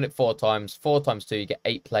 You've done it 4 times. 4 times 2, you get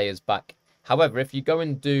 8 players back. However, if you go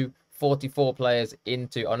and do 44 players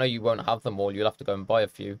into, I know you won't have them all, you'll have to go and buy a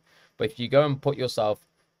few. But if you go and put yourself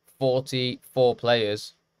 44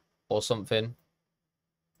 players or something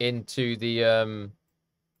into the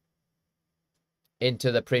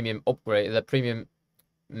premium upgrade, the premium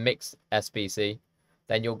mix SBC,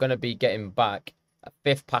 then you're going to be getting back a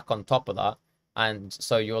 5th pack on top of that. And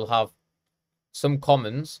so you'll have some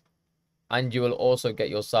commons, and you will also get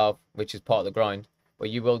yourself, which is part of the grind, but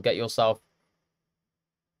you will get yourself,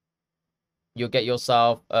 you'll get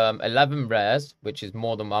yourself 11 rares, which is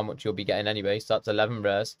more than how much you'll be getting anyway. So that's 11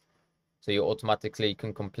 rares. So you automatically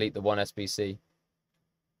can complete the 1 SBC.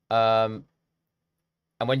 And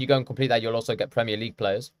when you go and complete that, you'll also get Premier League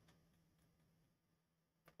players.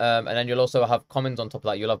 And then you'll also have commons on top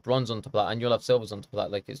of that. You'll have bronze on top of that, and you'll have silvers on top of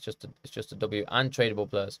that. Like it's just a W, and tradable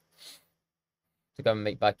players to go and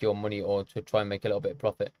make back your money, or to try and make a little bit of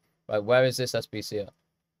profit. Right, where is this SBC at?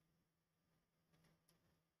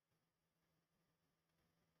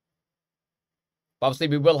 But obviously,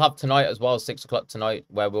 we will have tonight as well, 6 o'clock tonight,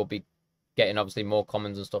 where we'll be getting obviously more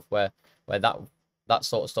commons and stuff, where that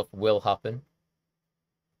sort of stuff will happen.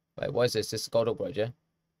 Wait, what is this? This is gold upgrade, yeah?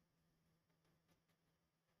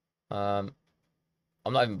 I'm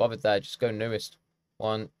not even bothered there. Just go newest.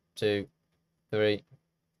 1, 2, 3,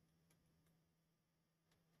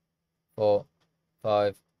 4,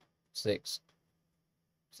 5, 6,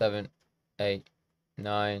 7, 8,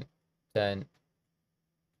 9, 10,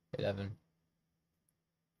 11.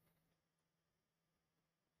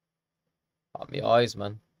 Got my eyes,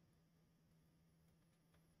 man.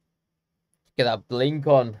 Get that blink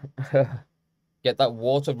on. Get that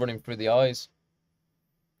water running through the eyes.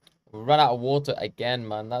 We ran out of water again,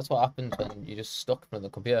 man. That's what happens when you're just stuck in front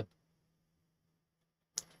of the computer.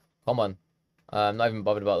 Come on. I'm not even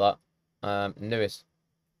bothered about that. Newest.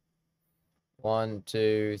 1,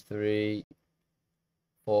 2, 3,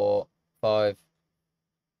 4, 5,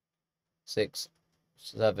 6,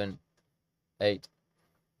 7, 8,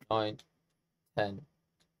 9, 10,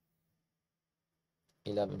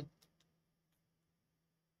 11.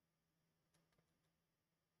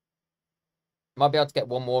 Might be able to get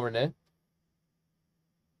one more in there.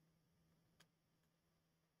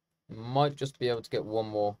 Might just be able to get one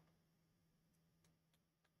more.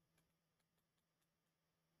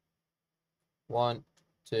 One,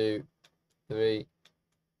 2, 3,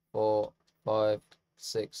 4, 5,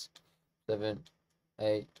 6, 7,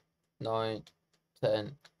 8, 9,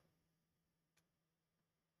 10,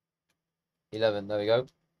 11. There we go.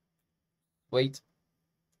 Wait.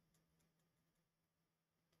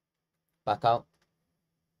 Back out.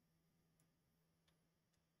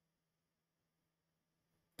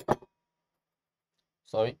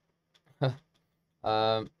 Sorry.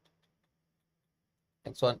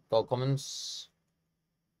 Next one, gold commons.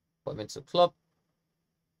 Put them into the club.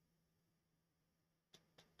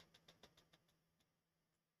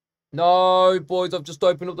 No, boys, I've just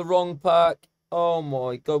opened up the wrong pack. Oh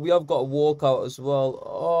my god, we have got a walkout as well.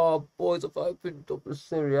 Oh, boys, I've opened up the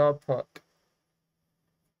Serie A pack.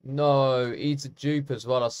 No, he's a dupe as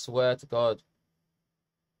well, I swear to God.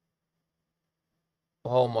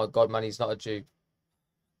 Oh my god, man, he's not a dupe.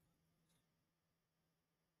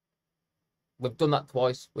 We've done that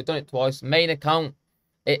twice. We've done it twice. Main account,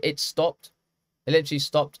 it stopped. It literally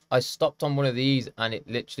stopped. I stopped on one of these, and it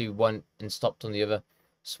literally went and stopped on the other.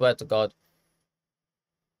 Swear to God.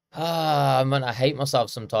 Ah, man, I hate myself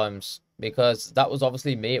sometimes because that was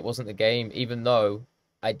obviously me. It wasn't the game. Even though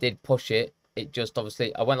I did push it, it just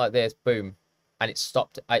obviously I went like this, boom, and it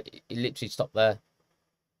stopped. It literally stopped there.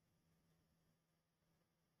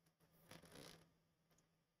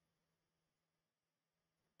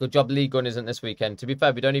 Good job, League Gun isn't this weekend. To be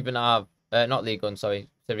fair, we don't even have not League Gun, sorry,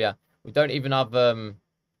 Syria. We don't even have I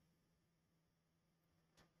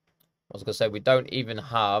was gonna say we don't even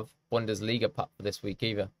have Bundesliga pack for this week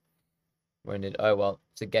either. We're in it. Oh well,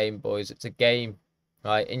 it's a game, boys. It's a game.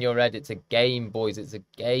 Right, in your head, it's a game, boys. It's a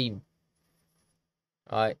game.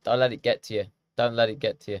 All right, don't let it get to you. Don't let it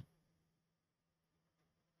get to you.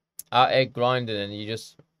 Out here grinding and you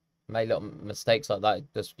just make little mistakes like that.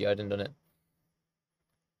 Just you hadn't done it.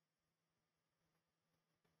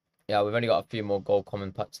 Yeah, we've only got a few more gold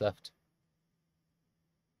common packs left.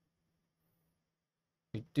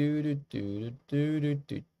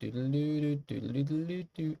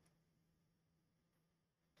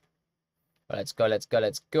 Let's go, let's go,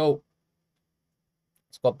 let's go.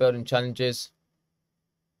 Squad building challenges.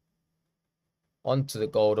 On to the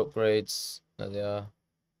gold upgrades. There they are.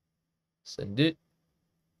 Send it.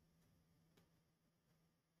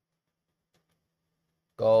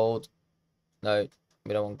 Gold. No,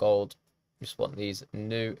 we don't want gold. We just want these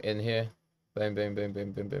new in here. Boom, boom, boom,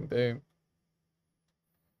 boom, boom, boom, boom.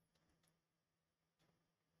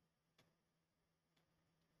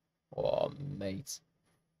 Oh, mate.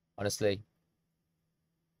 Honestly.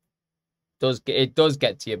 It does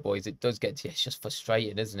get to you, boys. It does get to you. It's just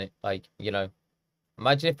frustrating, isn't it? Like, you know.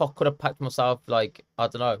 Imagine if I could have packed myself, like, I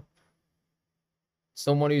don't know.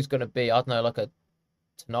 Someone who's going to be, I don't know, like a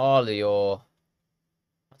Tonali or,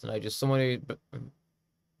 I don't know, just someone who,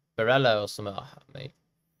 Barella or something. Oh, mate.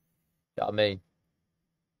 You know what I mean?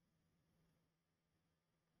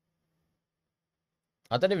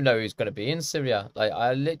 I don't even know who's going to be in Syria. Like,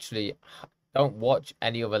 I literally don't watch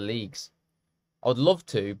any other leagues. I would love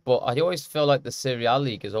to, but I always feel like the Serie A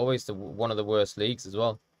league is always one of the worst leagues as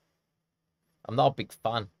well. I'm not a big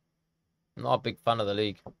fan. I'm not a big fan of the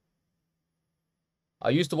league. I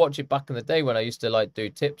used to watch it back in the day when I used to like do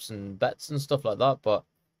tips and bets and stuff like that, but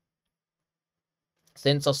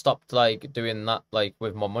since I stopped like doing that like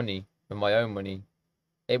with my money, with my own money,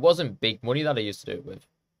 it wasn't big money that I used to do it with.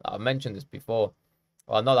 I mentioned this before.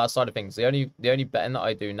 Well, not that side of things. The only betting that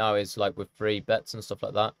I do now is like with free bets and stuff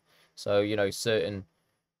like that. So, you know, certain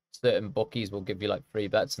bookies will give you like free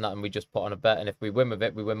bets and that, and we just put on a bet, and if we win with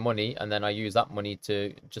it, we win money, and then I use that money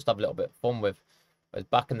to just have a little bit of fun with. Whereas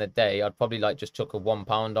back in the day, I'd probably like just chuck a £1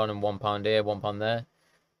 on and £1 here, £1 there.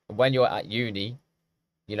 And when you're at uni,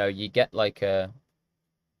 you know, you get like I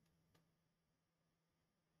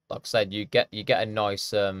said, you get a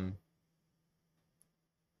nice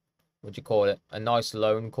what do you call it? A nice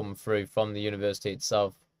loan come through from the university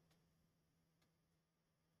itself.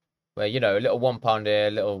 Where, you know, a little £1 here,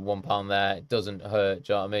 a little £1 there, it doesn't hurt,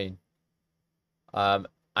 do you know what I mean?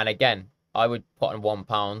 And again, I would put on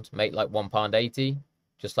 £1, make like £1.80,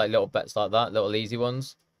 just like little bets like that, little easy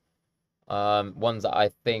ones. Ones that I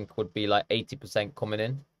think would be like 80% coming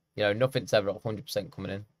in. You know, nothing's ever 100%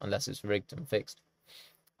 coming in unless it's rigged and fixed.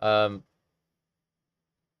 And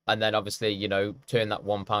then obviously, you know, turn that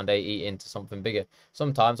 £1.80 into something bigger.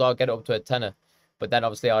 Sometimes I'll get it up to a tenner, but then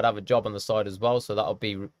obviously I'd have a job on the side as well, so that'll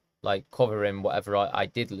be like covering whatever I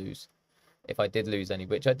did lose, if I did lose any,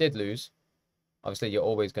 which I did lose. Obviously, you're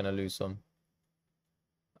always going to lose some.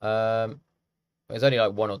 There's only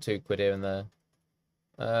like £1 or £2 here and there.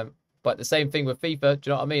 But the same thing with FIFA. Do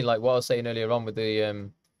you know what I mean? Like what I was saying earlier on with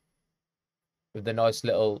the nice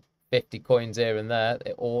little 50 coins here and there.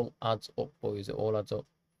 It all adds up, boys. It all adds up.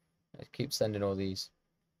 I keep sending all these.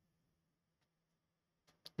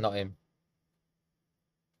 Not him.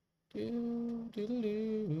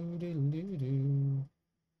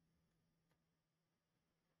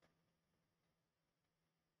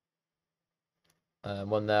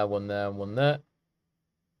 One there, one there, one there.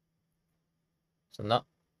 So that.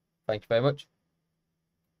 Thank you very much.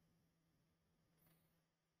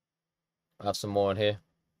 I have some more in here.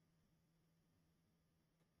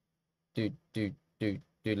 Do.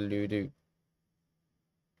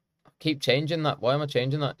 Keep changing that. Why am I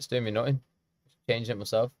changing that? It's doing me nothing. Changing it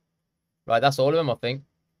myself. Right, that's all of them, I think.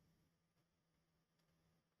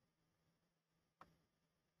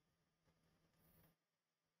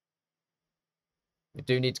 We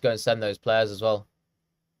do need to go and send those players as well.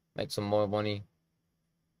 Make some more money.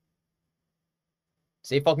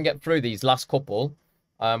 See if I can get through these last couple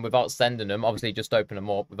without sending them. Obviously, just open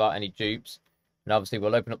them up without any dupes. And obviously,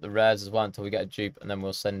 we'll open up the rares as well until we get a dupe, and then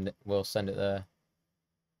we'll send it there.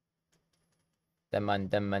 Dem man,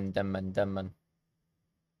 dem man, dem man, dem man.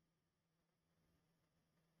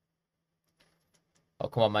 Oh,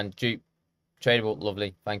 come on, man. Dupe. Tradable.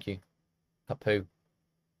 Lovely. Thank you. Kapoo.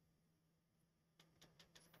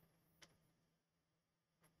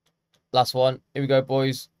 Last one. Here we go,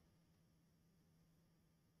 boys.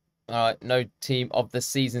 All right. No team of the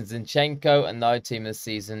season Zinchenko and no team of the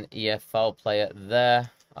season EFL player there.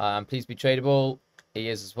 Please be tradable. He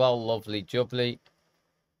is as well. Lovely jubbly.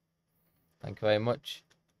 Thank you very much.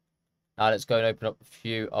 Now let's go and open up a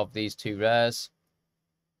few of these 2 rares.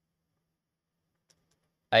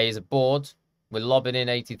 A is a board. We're lobbing in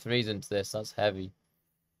 83s into this. That's heavy.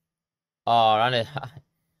 Oh, I'd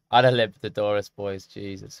have Libertadores, boys.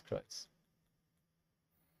 Jesus Christ.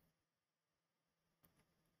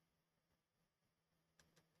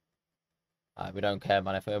 We don't care,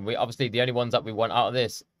 man. We obviously the only ones that we want out of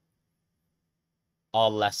this are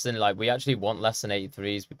less than, like, we actually want less than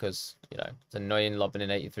 83s because, you know, it's annoying lobbing in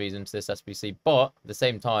 83s into this SBC. But at the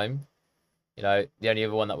same time, you know, the only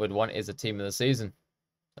other one that we'd want is a team of the season.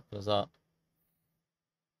 Simple as that.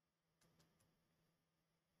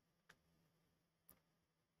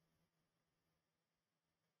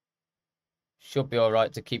 Should be all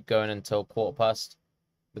right to keep going until 1/4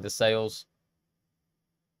 with the sales.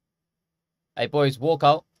 Hey, boys, walk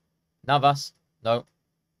out. Navas. No.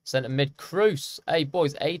 Centre mid Cruz. Hey,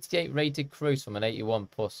 boys, 88 rated Cruz from an 81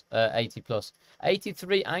 plus, 80 plus.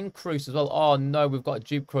 83 and Cruz as well. Oh, no, we've got a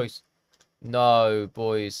dupe Cruz. No,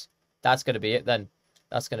 boys. That's going to be it then.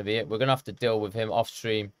 That's going to be it. We're going to have to deal with him off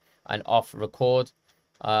stream and off record.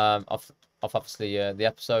 Off obviously the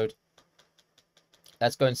episode.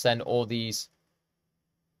 Let's go and send all these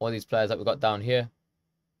players that we've got down here.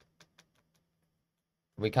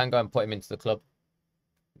 We can go and put him into the club.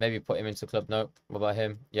 Maybe put him into the club. No. What about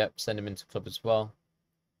him? Yep, send him into the club as well.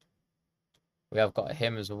 We have got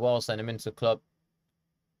him as well. Send him into the club.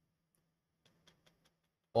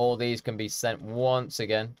 All these can be sent once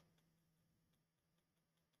again.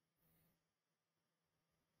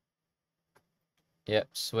 Yep,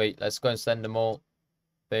 sweet. Let's go and send them all.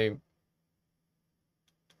 Boom.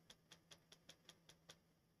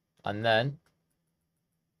 And then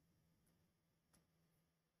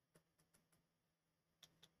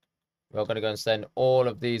we're going to go and send all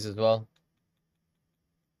of these as well.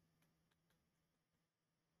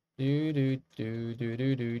 Do, do, do, do,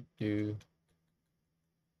 do, do, do.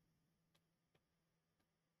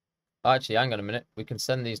 Actually, hang on a minute. We can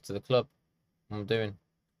send these to the club. I'm doing.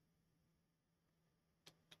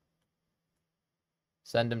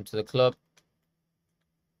 Send them to the club.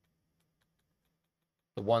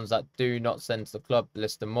 The ones that do not send to the club,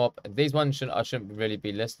 list them up. These ones I shouldn't really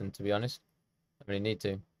be listing, to be honest. I really need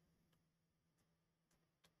to.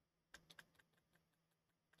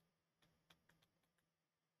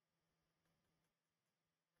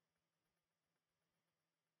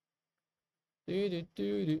 Do, do,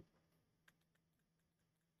 do, do.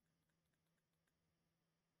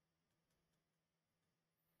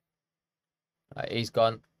 Right, he's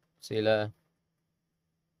gone. See you later.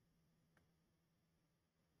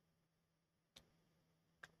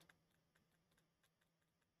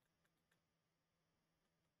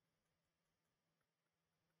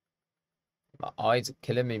 My eyes are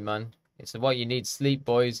killing me, man. It's what you need sleep,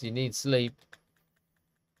 boys. You need sleep.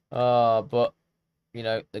 But you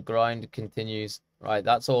know, the grind continues. Right,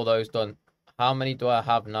 that's all those done. How many do I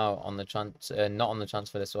have now on the not on the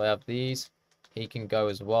transfer list? So I have these. He can go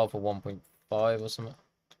as well for 1.5 or something.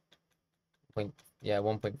 Yeah,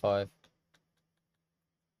 1.5.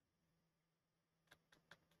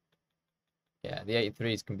 Yeah, the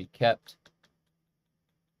 83s can be kept.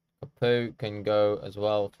 Kapoo can go as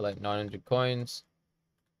well for like 900 coins.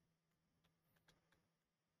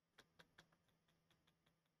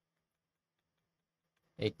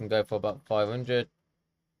 He can go for about 500.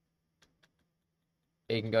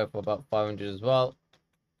 He can go for about 500 as well.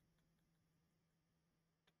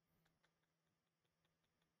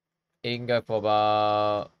 He can go for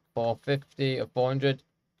about 450 or 400.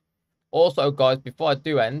 Also, guys, before I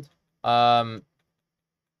do end,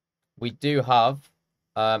 we do have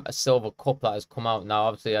a silver cup that has come out now.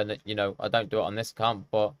 Obviously, I don't do it on this account,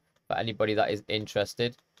 but for anybody that is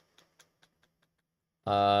interested,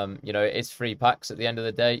 it's 3 packs at the end of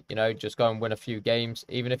the day. Just go and win a few games.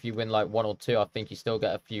 Even if you win like 1 or 2, I think you still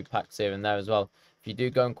get a few packs here and there as well. If you do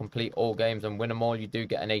go and complete all games and win them all, you do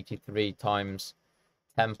get an 83 times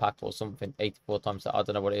 10 pack or something. 84 times that. I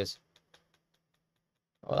don't know what it is.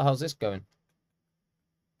 What the hell's this going?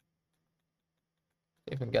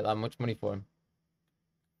 See if we can get that much money for him.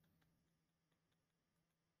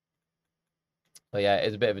 But yeah,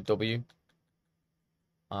 it's a bit of a W.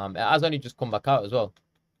 It has only just come back out as well.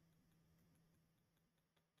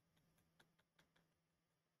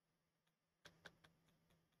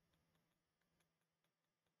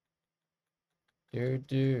 Do,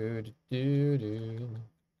 do, do, do, do.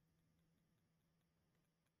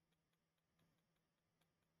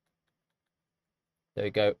 There we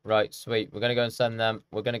go. Right, sweet. We're going to go and send them.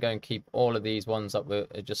 We're going to go and keep all of these ones that were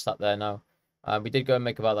just sat there now. We did go and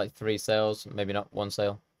make about like 3 sales. Maybe not 1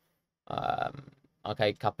 sale.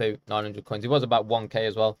 Okay, Capu, 900 coins. He was about 1k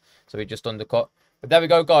as well. So we just undercut. But there we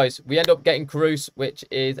go, guys. We end up getting Caruso, which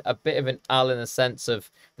is a bit of an L in the sense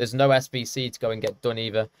of there's no SBC to go and get done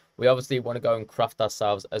either. We obviously want to go and craft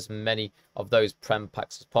ourselves as many of those Prem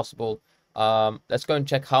packs as possible. Let's go and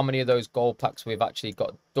check how many of those gold packs we've actually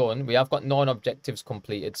got done. We have got 9 objectives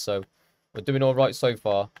completed, so we're doing all right so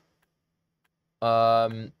far.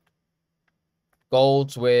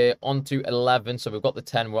 Golds, we're on to 11, so we've got the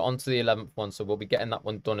 10. We're on to the 11th one, so we'll be getting that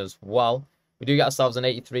one done as well. We do get ourselves an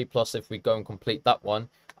 83 plus if we go and complete that one.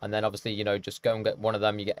 And then obviously, you know, just go and get one of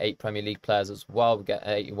them. You get 8 Premier League players as well. We get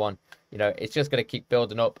 81. You know, it's just going to keep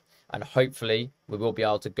building up. And hopefully, we will be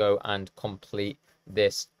able to go and complete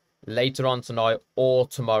this later on tonight or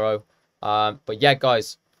tomorrow. But yeah,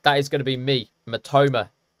 guys, that is going to be me. MITOMA,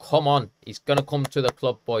 come on. He's going to come to the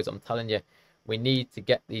club, boys. I'm telling you, we need to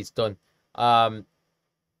get these done.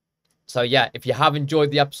 So yeah, if you have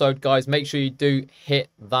enjoyed the episode, guys, make sure you do hit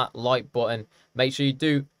that like button. Make sure you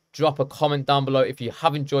do drop a comment down below if you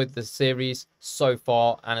have enjoyed the series so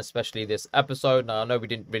far, and especially this episode. Now, I know we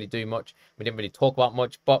didn't really do much. We didn't really talk about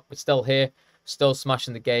much, but we're still here, still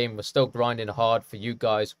smashing the game. We're still grinding hard for you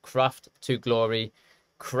guys. Craft to glory,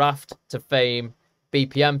 craft to fame,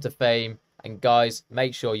 BPM to fame. And guys,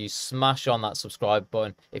 make sure you smash on that subscribe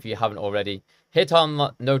button if you haven't already. Hit on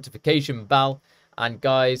that notification bell. And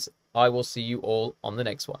guys, I will see you all on the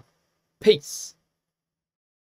next one. Peace.